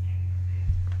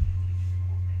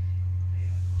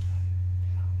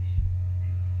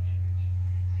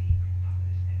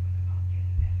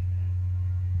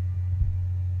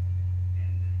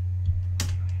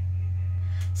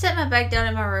 Set my bag down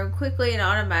in my room quickly and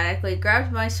automatically,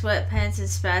 grabbed my sweatpants and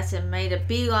spats and made a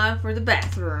beeline for the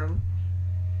bathroom.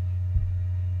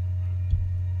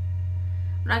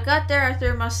 When I got there, I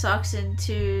threw my socks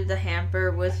into the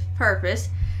hamper with purpose.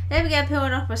 Then I began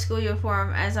peeling off my school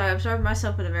uniform. As I observed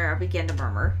myself in the mirror, I began to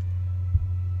murmur.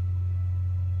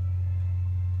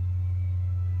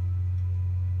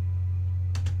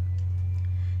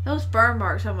 Those burn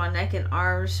marks on my neck and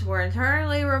arms were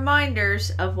internally reminders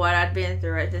of what I'd been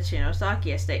through at the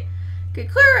Shinosaki estate. I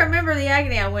could clearly remember the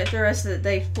agony I went through as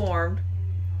they formed.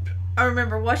 I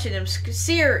remember watching them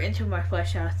sear into my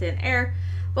flesh out of thin air,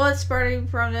 bullets spurting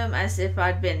from them as if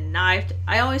I'd been knifed.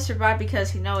 I only survived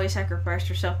because Hinoi sacrificed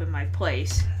herself in my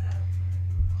place.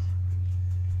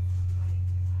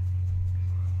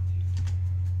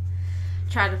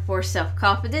 Tried to force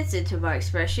self-confidence into my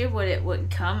expression. When it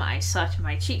wouldn't come, I slapped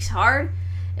my cheeks hard.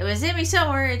 It was in me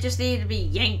somewhere, it just needed to be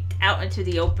yanked out into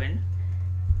the open.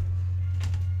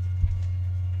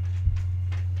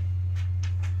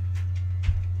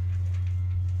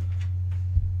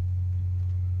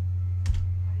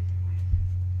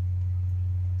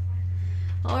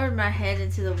 Lowered my head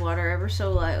into the water ever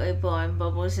so lightly, blowing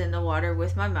bubbles in the water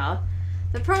with my mouth.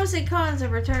 The pros and cons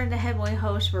of returning to Heavenly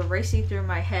Host were racing through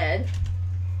my head.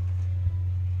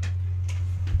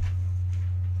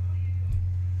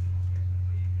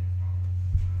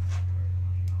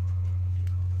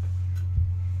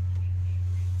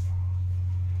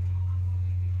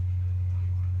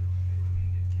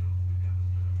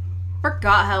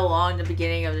 Forgot how long the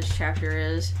beginning of this chapter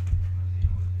is.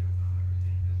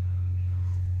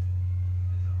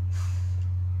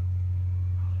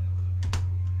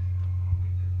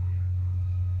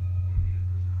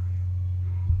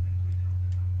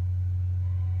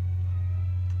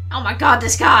 Oh my god,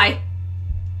 this guy!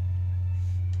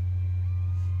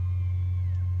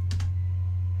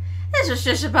 This was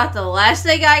just about the last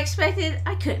thing I expected.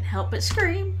 I couldn't help but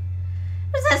scream.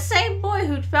 It was that same boy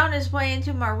who'd found his way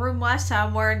into my room last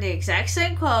time wearing the exact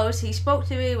same clothes. He spoke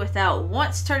to me without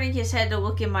once turning his head to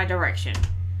look in my direction.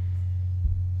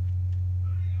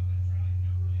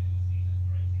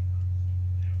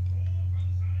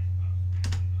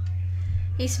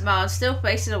 He smiled, still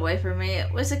facing away from me.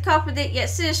 It was a confident yet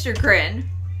sinister grin.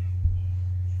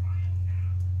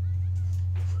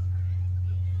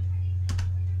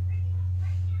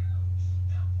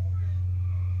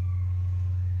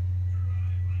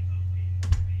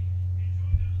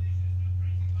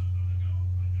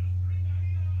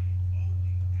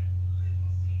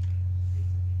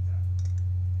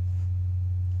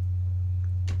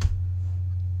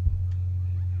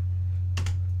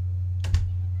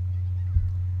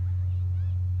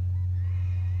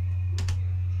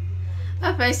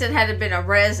 My face had been a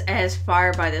res as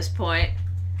fire by this point.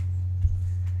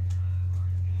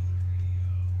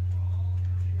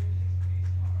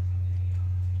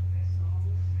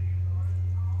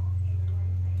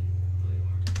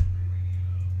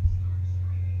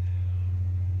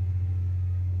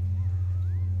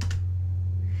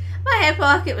 My hand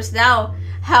pocket was now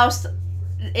housed.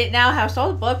 It now housed all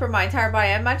the blood from my entire body.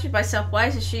 I imagined myself white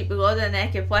as a sheet below the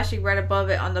neck and flashing red above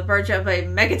it on the verge of a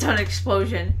megaton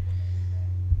explosion.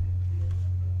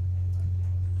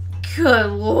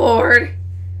 Good Lord.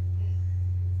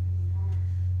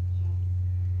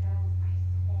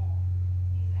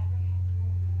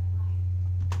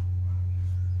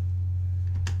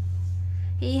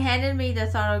 He handed me the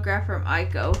photograph from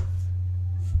Aiko.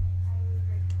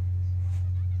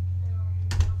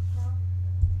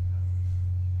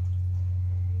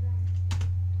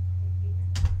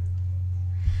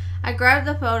 I grabbed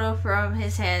the photo from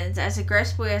his hands as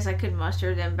aggressively as I could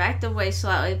muster, then backed away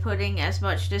slightly, putting as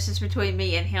much distance between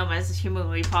me and him as is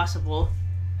humanly possible.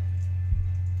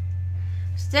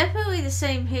 It's definitely the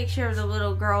same picture of the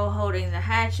little girl holding the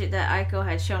hatchet that Aiko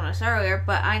had shown us earlier,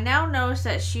 but I now noticed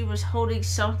that she was holding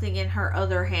something in her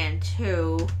other hand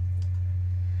too.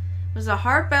 It was a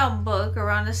hardbound book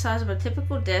around the size of a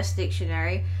typical desk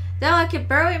dictionary. Though I could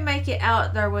barely make it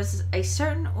out, there was a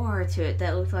certain aura to it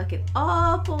that looked like an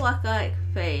awful like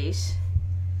face.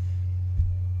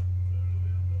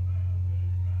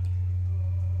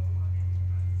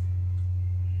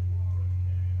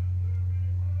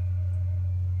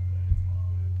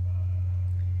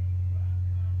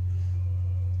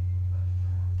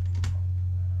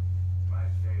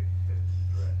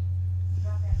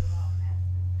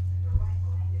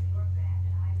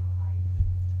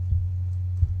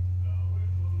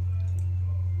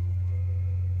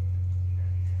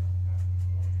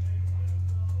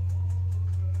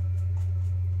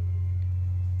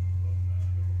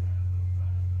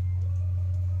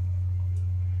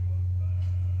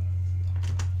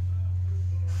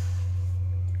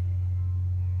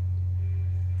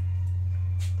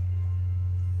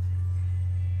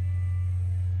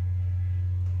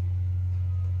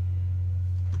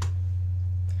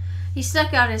 He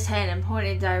stuck out his hand and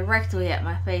pointed directly at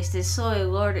my face, then slowly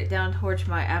lowered it down towards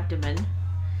my abdomen.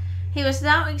 He was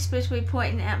now explicitly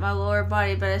pointing at my lower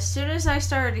body, but as soon as I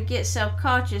started to get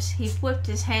self-conscious, he flipped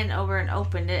his hand over and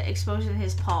opened it, exposing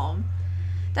his palm.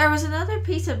 There was another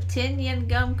piece of 10-yen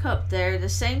gum cup there, the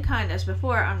same kind as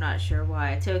before. I'm not sure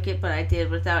why I took it, but I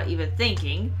did without even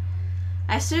thinking.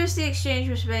 As soon as the exchange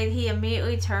was made, he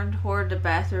immediately turned toward the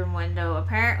bathroom window,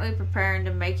 apparently preparing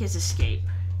to make his escape.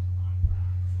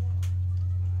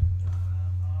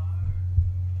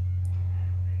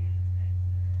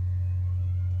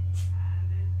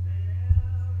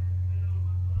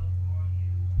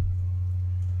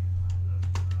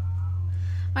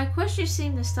 My question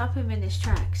seemed to stop him in his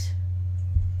tracks.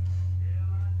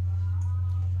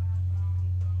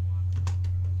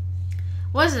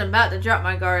 Wasn't about to drop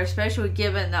my guard, especially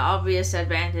given the obvious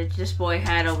advantage this boy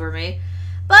had over me.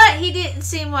 But he didn't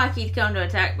seem like he'd come to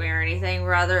attack me or anything.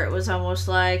 Rather, it was almost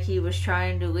like he was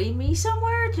trying to lead me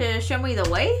somewhere to show me the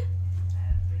way.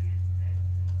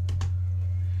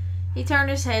 He turned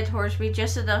his head towards me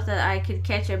just enough that I could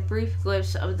catch a brief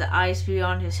glimpse of the eyes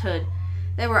beyond his hood.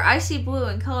 They were icy blue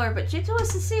in color, but gentle and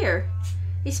sincere.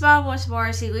 He smiled once more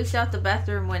as he leaped out the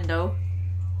bathroom window.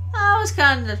 I was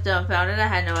kind of dumbfounded. I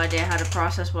had no idea how to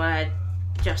process what had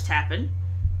just happened.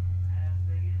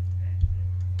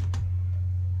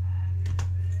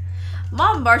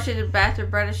 Mom marched into the bathroom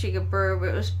brandishing a broom.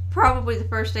 It was probably the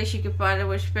first day she could find in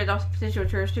which to fend off potential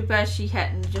intruders. Too bad she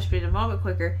hadn't just been a moment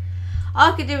quicker.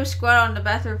 All I could do was squat on the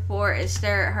bathroom floor and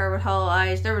stare at her with hollow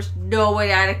eyes. There was no way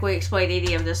to adequately explain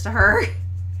any of this to her.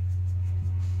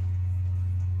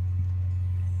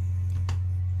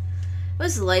 It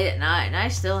was late at night, and I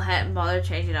still hadn't bothered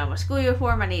changing out my school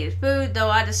uniform. I needed food, though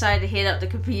I decided to hit up the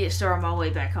convenience store on my way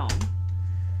back home.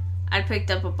 I picked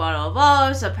up a bottle of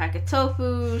olives, a pack of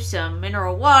tofu, some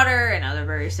mineral water, and other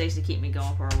various things to keep me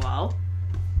going for a while.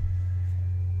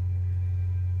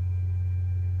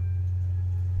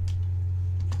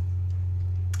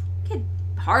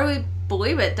 hardly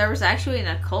believe it. There was actually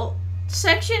an occult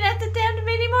section at the damned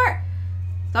mini mart.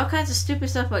 With all kinds of stupid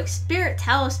stuff like spirit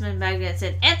talisman magnets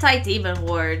and anti-demon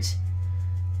wards.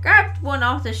 Grabbed one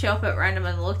off the shelf at random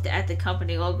and looked at the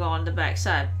company logo on the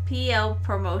backside. PL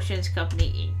Promotions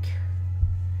Company, Inc.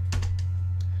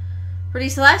 For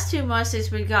these last 2 months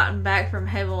since we'd gotten back from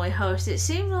Heavenly Host, it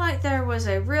seemed like there was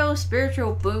a real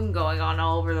spiritual boom going on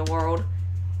all over the world.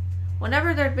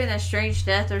 Whenever there'd been a strange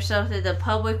death or something, the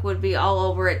public would be all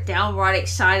over it, downright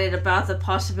excited about the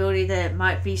possibility that it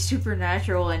might be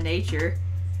supernatural in nature.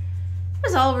 It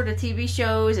was all over the TV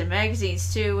shows and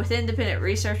magazines too, with independent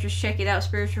researchers checking out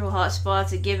spiritual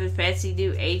hotspots and giving fancy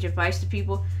new age advice to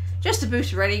people just to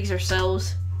boost ratings or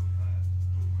sales.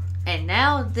 And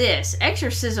now this,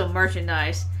 exorcism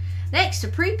merchandise, next to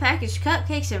pre-packaged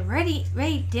cupcakes and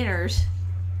ready-made dinners.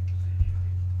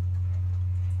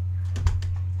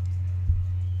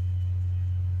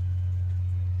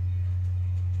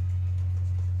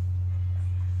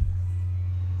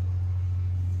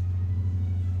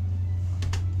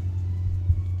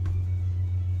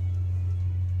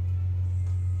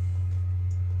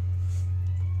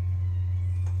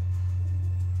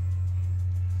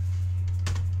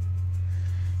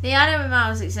 The item I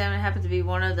was examining happened to be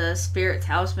one of the spirit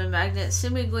talisman magnets,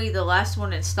 seemingly the last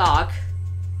one in stock.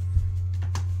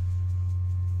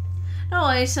 Not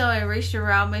only so, I reached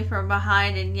around me from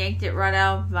behind and yanked it right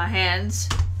out of my hands.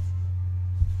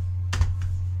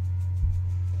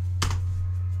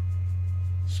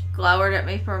 She glowered at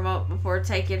me for a moment before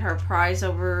taking her prize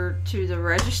over to the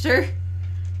register.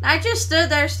 I just stood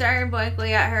there staring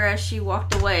blankly at her as she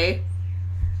walked away.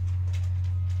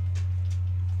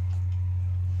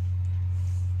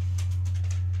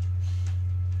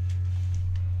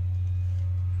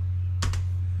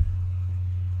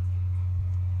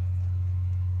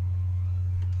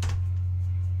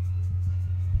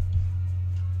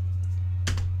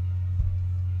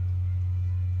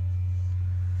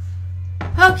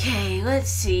 Okay, let's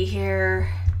see here.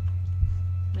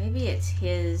 Maybe it's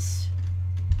his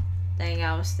thing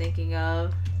I was thinking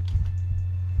of.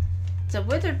 It's a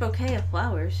withered bouquet of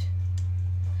flowers.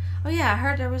 Oh yeah, I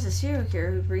heard there was a serial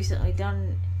killer who'd recently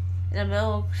done in a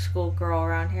middle school girl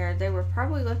around here. They were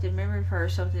probably left in memory of her or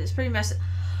something. It's pretty messed up.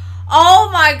 Oh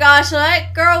my gosh, so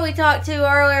that girl we talked to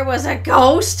earlier was a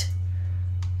ghost?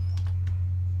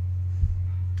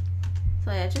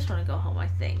 So yeah, I just want to go home, I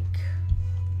think.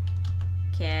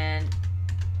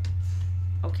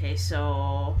 Okay,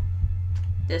 so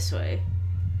this way.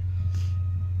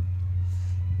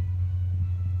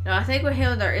 No, I think with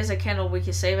him there is a candle we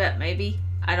can save at, maybe.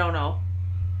 I don't know.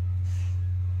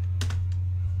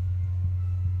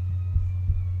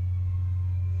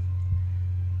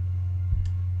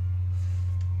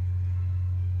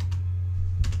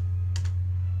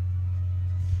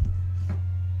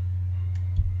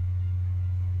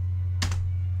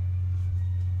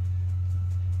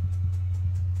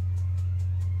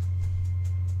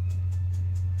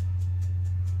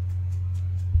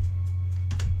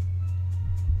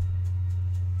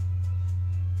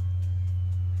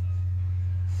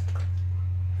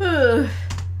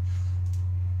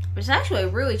 It was actually a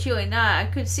really chilly night. I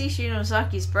could see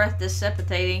Shinozaki's breath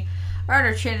dissipating around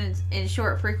her chin in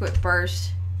short, frequent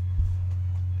bursts.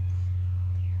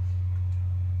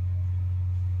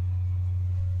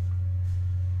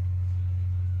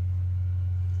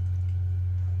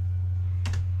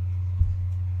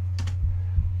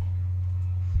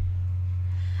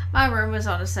 My room was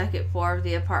on the second floor of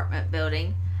the apartment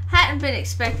building. Hadn't been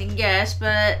expecting guests,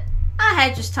 but I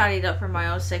had just tidied up for my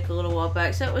own sake a little while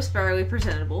back, so it was fairly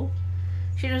presentable.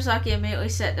 Shinozaki immediately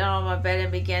sat down on my bed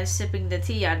and began sipping the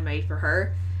tea I'd made for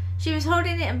her. She was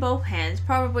holding it in both hands,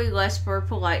 probably less for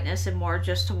politeness and more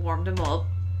just to warm them up.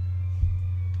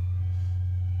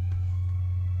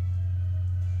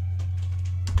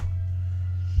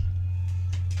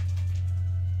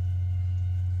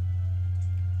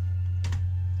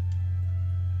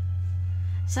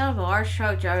 Sound of a large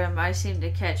truck driving by seemed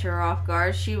to catch her off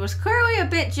guard. She was clearly a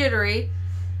bit jittery.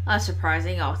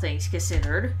 Unsurprising, all things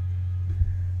considered.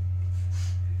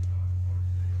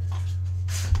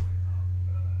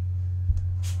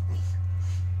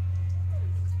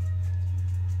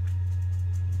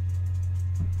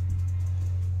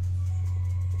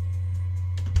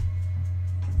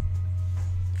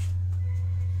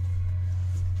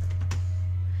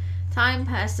 Time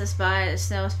passed us by at a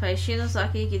snail's pace.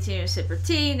 Shinozaki continued to sip her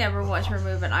tea, never once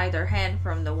removing either hand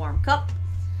from the warm cup.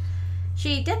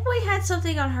 She definitely had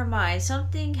something on her mind.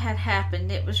 Something had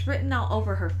happened. It was written all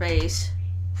over her face.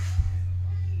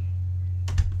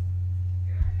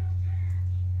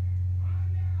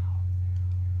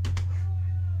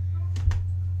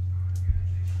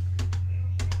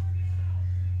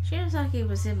 Shinozaki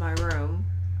was in my room.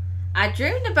 I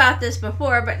dreamed about this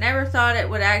before, but never thought it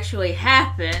would actually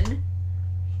happen.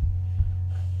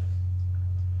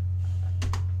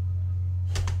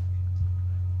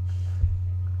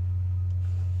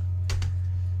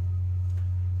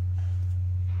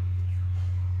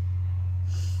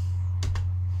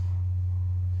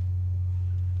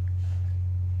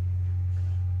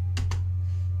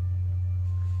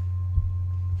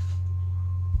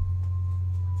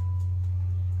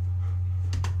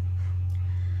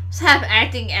 Half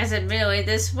acting as admittedly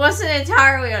this wasn't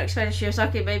entirely unexpected.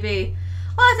 Shiozaki may be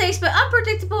a lot of things, but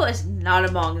unpredictable is not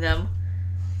among them.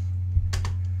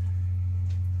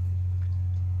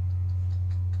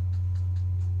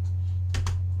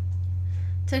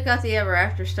 Took out the ever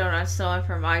after stone on stolen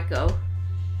from Aiko.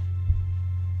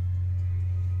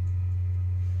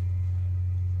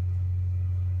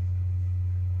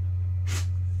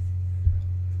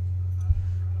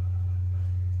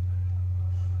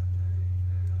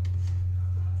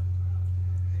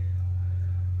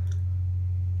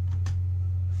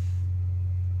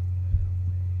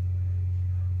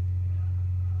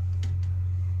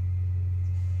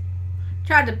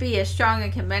 Tried to be as strong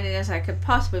and commanding as I could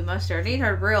possibly muster. I need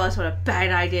her to realize what a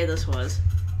bad idea this was.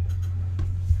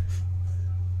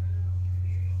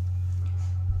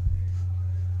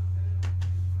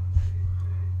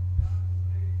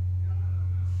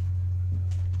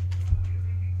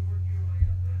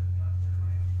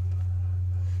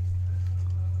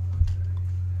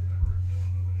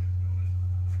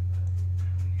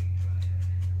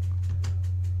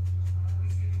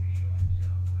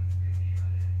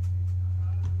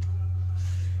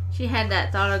 She had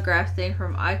that autograph thing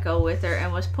from Aiko with her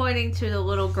and was pointing to the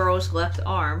little girl's left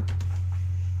arm.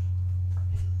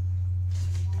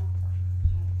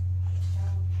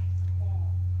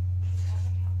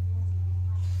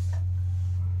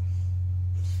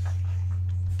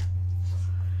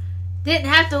 Didn't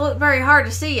have to look very hard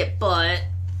to see it, but...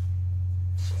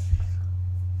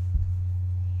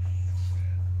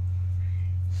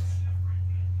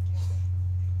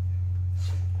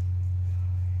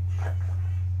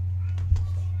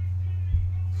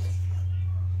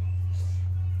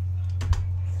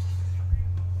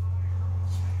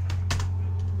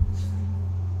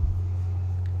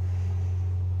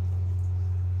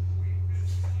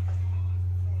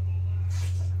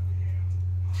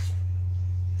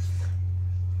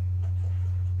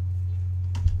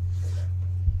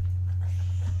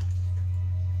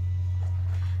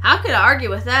 How could I argue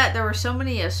with that? There were so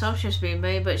many assumptions being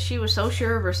made, but she was so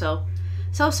sure of herself.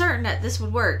 So certain that this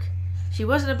would work. She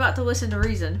wasn't about to listen to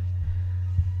reason.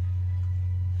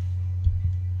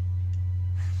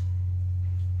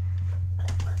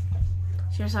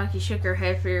 Shiozaki shook her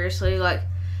head furiously, like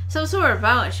some sort of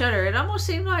violent shudder. It almost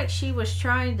seemed like she was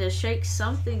trying to shake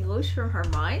something loose from her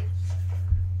mind.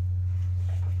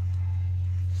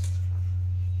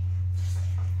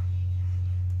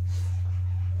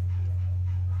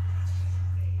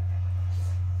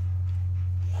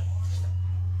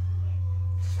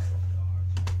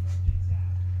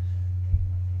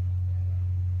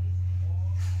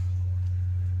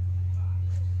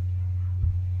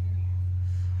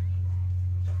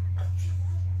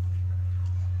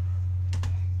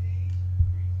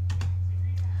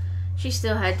 She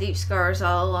still had deep scars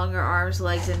all along her arms,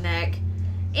 legs, and neck.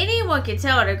 Anyone could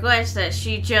tell at a glance that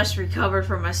she just recovered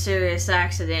from a serious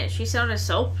accident. She sounded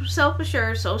so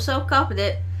self-assured, so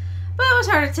self-confident, but it was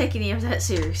hard to take any of that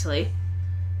seriously.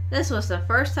 This was the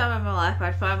first time in my life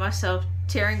I'd find myself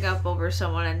tearing up over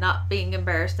someone and not being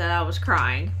embarrassed that I was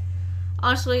crying.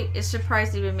 Honestly, it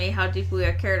surprised even me how deeply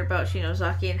I cared about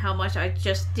Shinozaki and how much I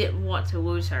just didn't want to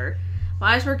lose her.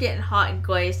 My eyes were getting hot and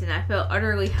glazed, and I felt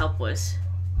utterly helpless.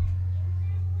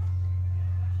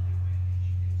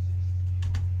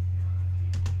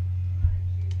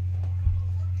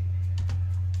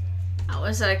 I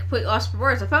was at a complete loss for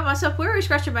words. I found myself wearily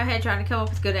scratching my head trying to come up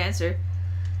with a good answer.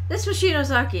 This was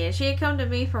Shinozaki, and she had come to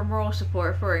me for moral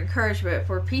support, for encouragement,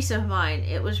 for peace of mind.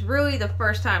 It was really the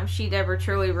first time she'd ever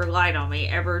truly relied on me,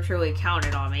 ever truly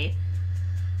counted on me.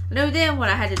 I knew then what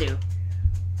I had to do.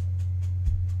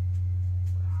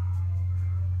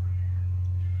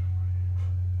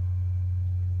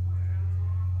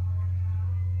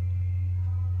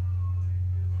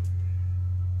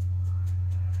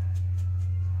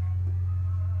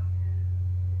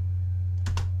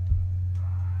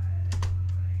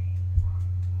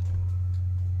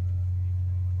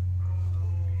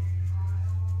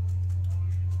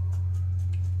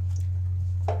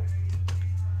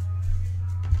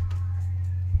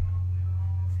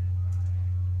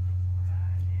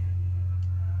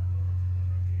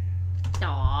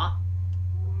 Aww.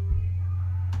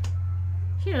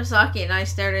 Shinosaki and I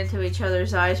stared into each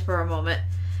other's eyes for a moment.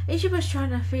 Each of us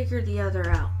trying to figure the other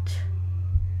out.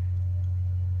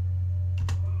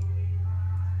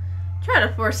 Try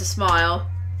to force a smile.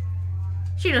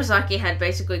 Shinosaki had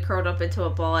basically curled up into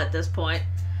a ball at this point.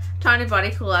 Tiny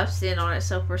body collapsed in on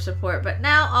itself for support, but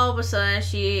now all of a sudden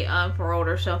she unfurled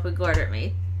herself and glared at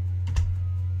me.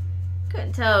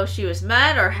 Couldn't tell if she was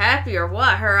mad or happy or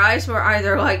what. Her eyes were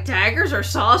either like daggers or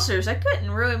saucers. I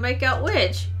couldn't really make out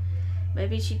which.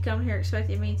 Maybe she'd come here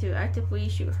expecting me to actively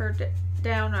shoot her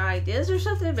down ideas or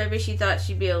something. Maybe she thought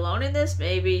she'd be alone in this.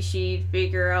 Maybe she'd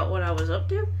figure out what I was up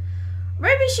to.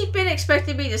 Maybe she'd been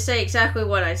expecting me to say exactly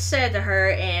what I said to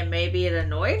her, and maybe it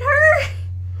annoyed her?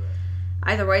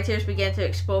 Either way, tears began to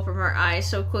explode from her eyes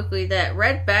so quickly that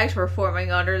red bags were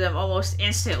forming under them almost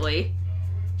instantly.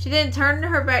 She then turned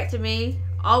her back to me,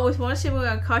 all with one seemingly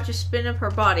unconscious spin of her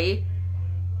body.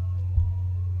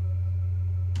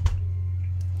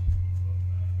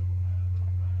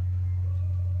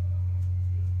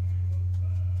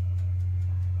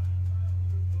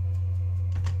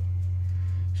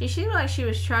 She seemed like she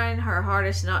was trying her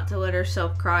hardest not to let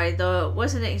herself cry, though it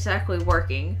wasn't exactly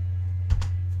working.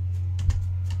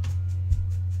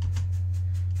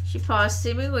 She paused,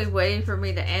 seemingly waiting for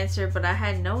me to answer, but I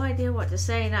had no idea what to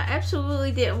say, and I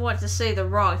absolutely didn't want to say the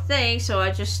wrong thing, so I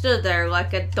just stood there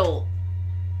like a dolt.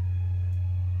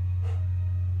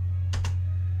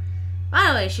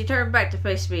 Finally, she turned back to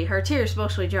face me, her tears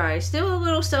mostly dry. Still a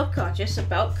little self-conscious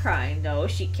about crying, though,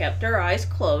 she kept her eyes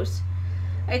closed.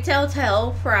 A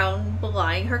telltale frown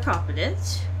belying her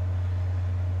confidence.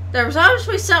 There was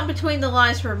obviously something between the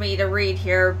lines for me to read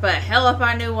here, but hell if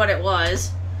I knew what it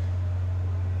was.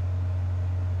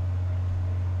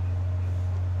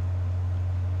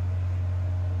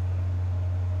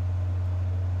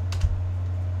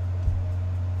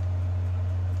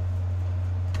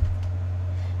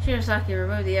 Shinosaki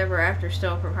removed the ever after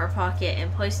stone from her pocket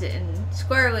and placed it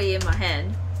squarely in my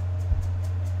hand.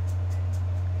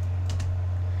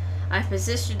 I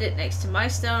positioned it next to my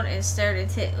stone and stared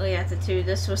intently at the two.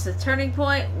 This was the turning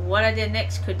point. What I did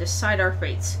next could decide our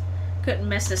fates. Couldn't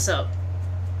mess this up.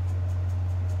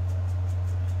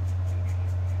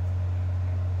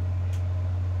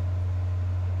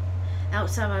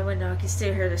 Outside my window, I could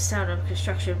still hear the sound of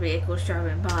construction vehicles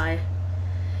driving by.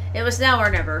 It was now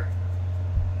or never.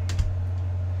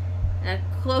 And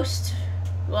a close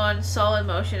one solid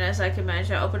motion as I could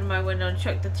manage. I opened my window and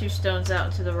chucked the two stones out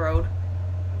into the road.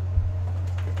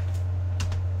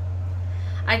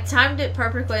 I timed it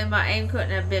perfectly and my aim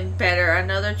couldn't have been better.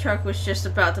 Another truck was just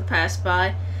about to pass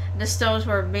by, and the stones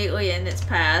were immediately in its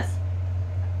path.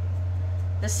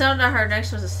 The sound I heard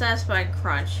next was a satisfying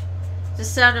crunch. The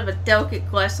sound of a delicate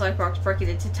glass-like rocks breaking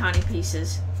into tiny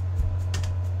pieces.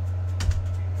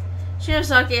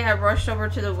 Shinosaki had rushed over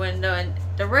to the window and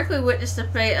directly witnessed the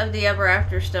fate of the ever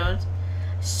after stones.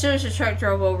 As soon as the truck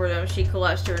drove over them, she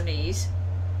collapsed to her knees.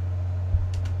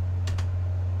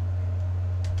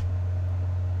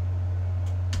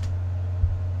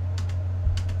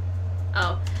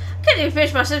 Oh. I couldn't even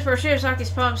finish my sentence before Shinosaki's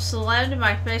palm slammed in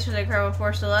my face with a incredible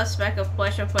force. The last speck of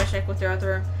flesh on flesh echoed throughout the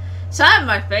room. Side of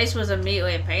my face was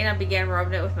immediately in pain. I began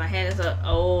rubbing it with my hand and thought,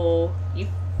 oh,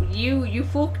 you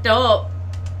fucked up.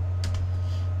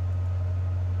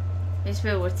 It's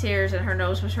filled with tears and her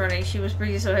nose was running. She was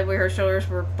breathing so heavily her shoulders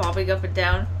were bobbing up and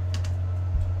down.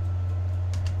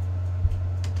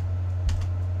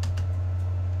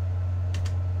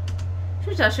 She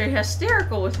was actually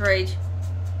hysterical with rage.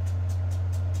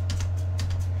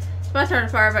 It's my turn to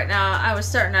fire back now. I was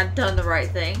certain I'd done the right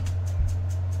thing.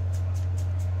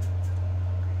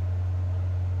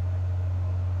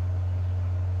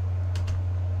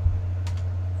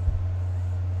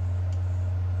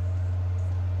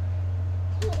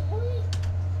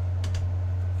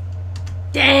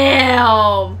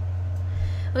 Damn!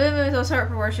 Leaving me with those hurt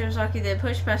for where Shinosaki then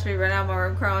pushed past me, ran out of my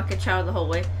room, crying like a child the whole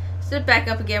way. Stood back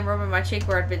up again, rubbing my cheek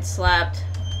where I'd been slapped.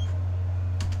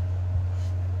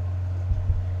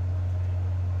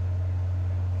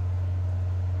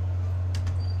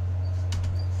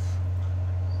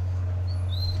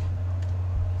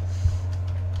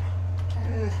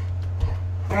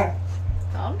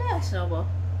 Calm down, Snowball.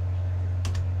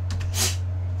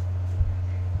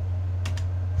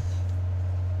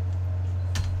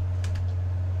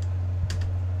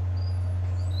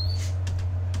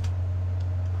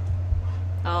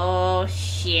 Oh,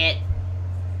 shit.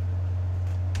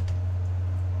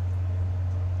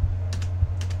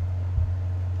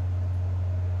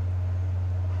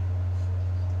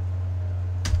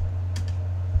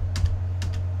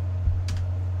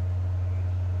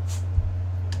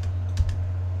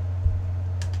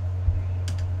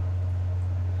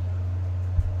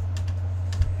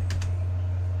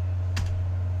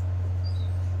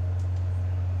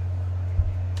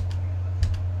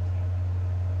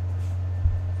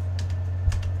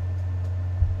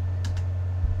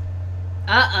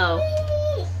 Uh-oh.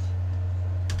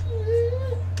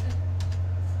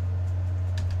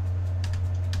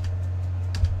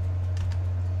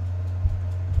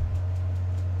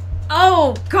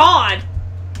 Oh, God!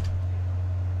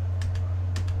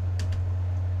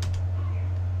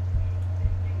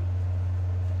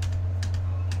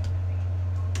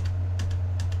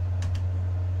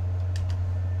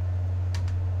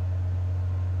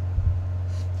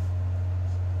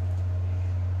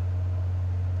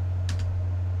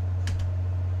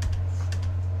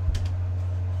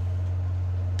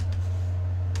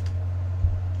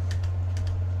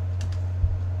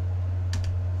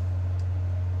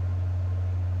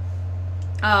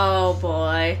 Oh,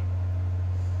 boy.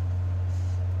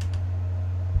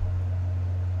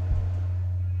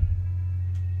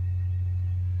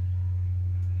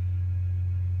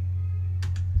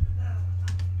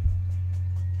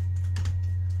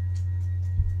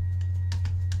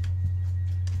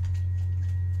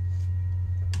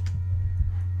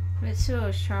 Mitsuo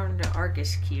is charmed the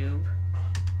Argus Cube.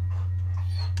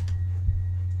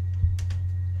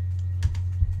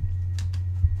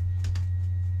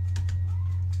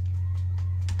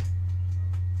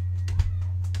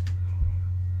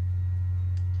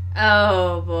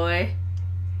 Oh boy.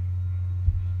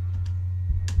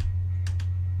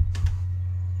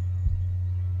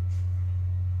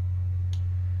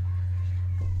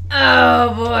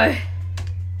 Oh boy.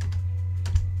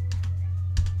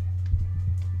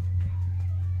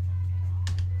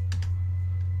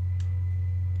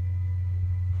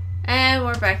 And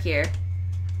we're back here.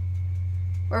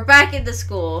 We're back in the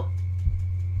school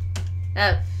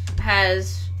that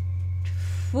has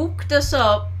fucked us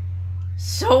up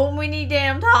so many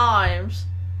damn times.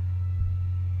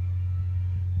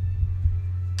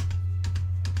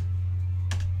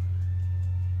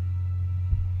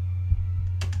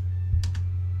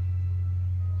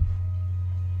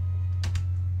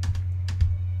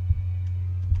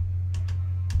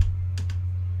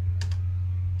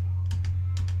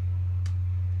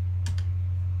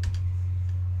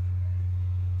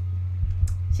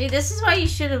 See, this is why you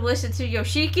should have listened to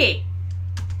Yoshiki.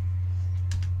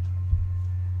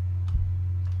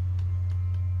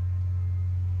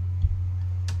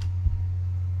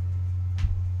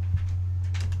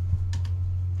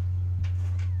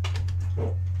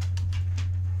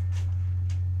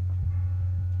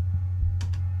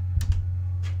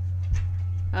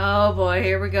 Oh boy,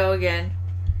 here we go again.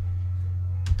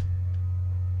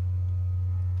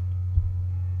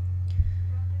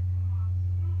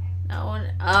 No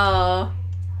one. Oh.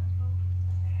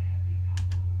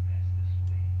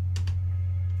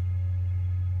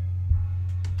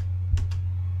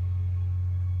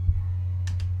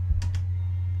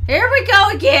 Here we go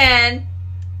again.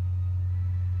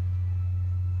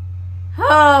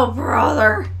 Oh,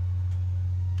 brother.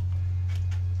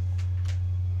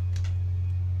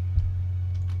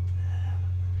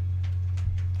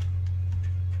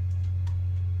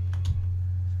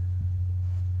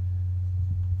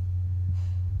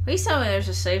 Please tell me there's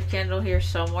a safe candle here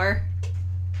somewhere.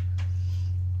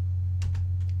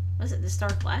 Was it this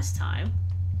dark last time?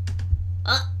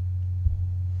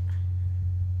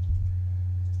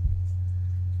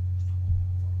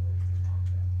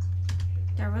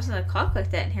 There wasn't a clock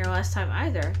like that in here last time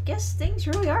either. I guess things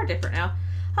really are different now.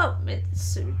 Oh,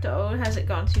 Mitsuto hasn't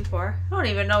gone too far. I don't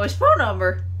even know his phone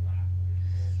number.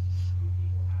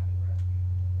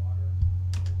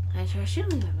 Actually, I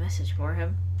should leave a message for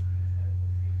him.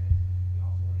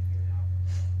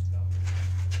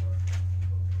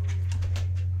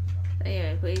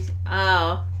 Anyway, please.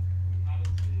 Oh.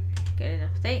 Good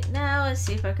enough. Now, let's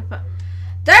see if I can find.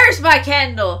 There's my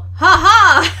candle! Ha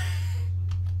ha!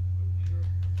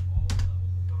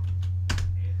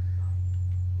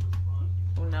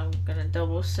 Now I'm gonna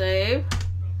double save.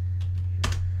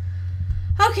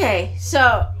 Okay,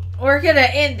 so we're gonna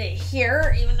end it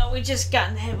here, even though we just got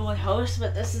in the Heavenly Host,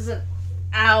 but this is an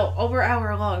over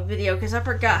hour long video because I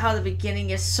forgot how the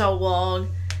beginning is so long.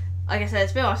 Like I said,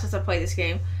 it's been a while since I played this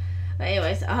game. But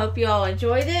anyways, I hope you all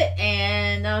enjoyed it,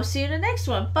 and I'll see you in the next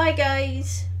one. Bye,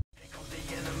 guys!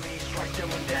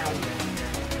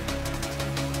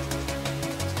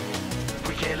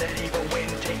 We can't let evil win,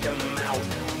 take them out.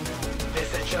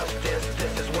 This is justice,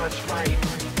 this is what's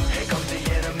right.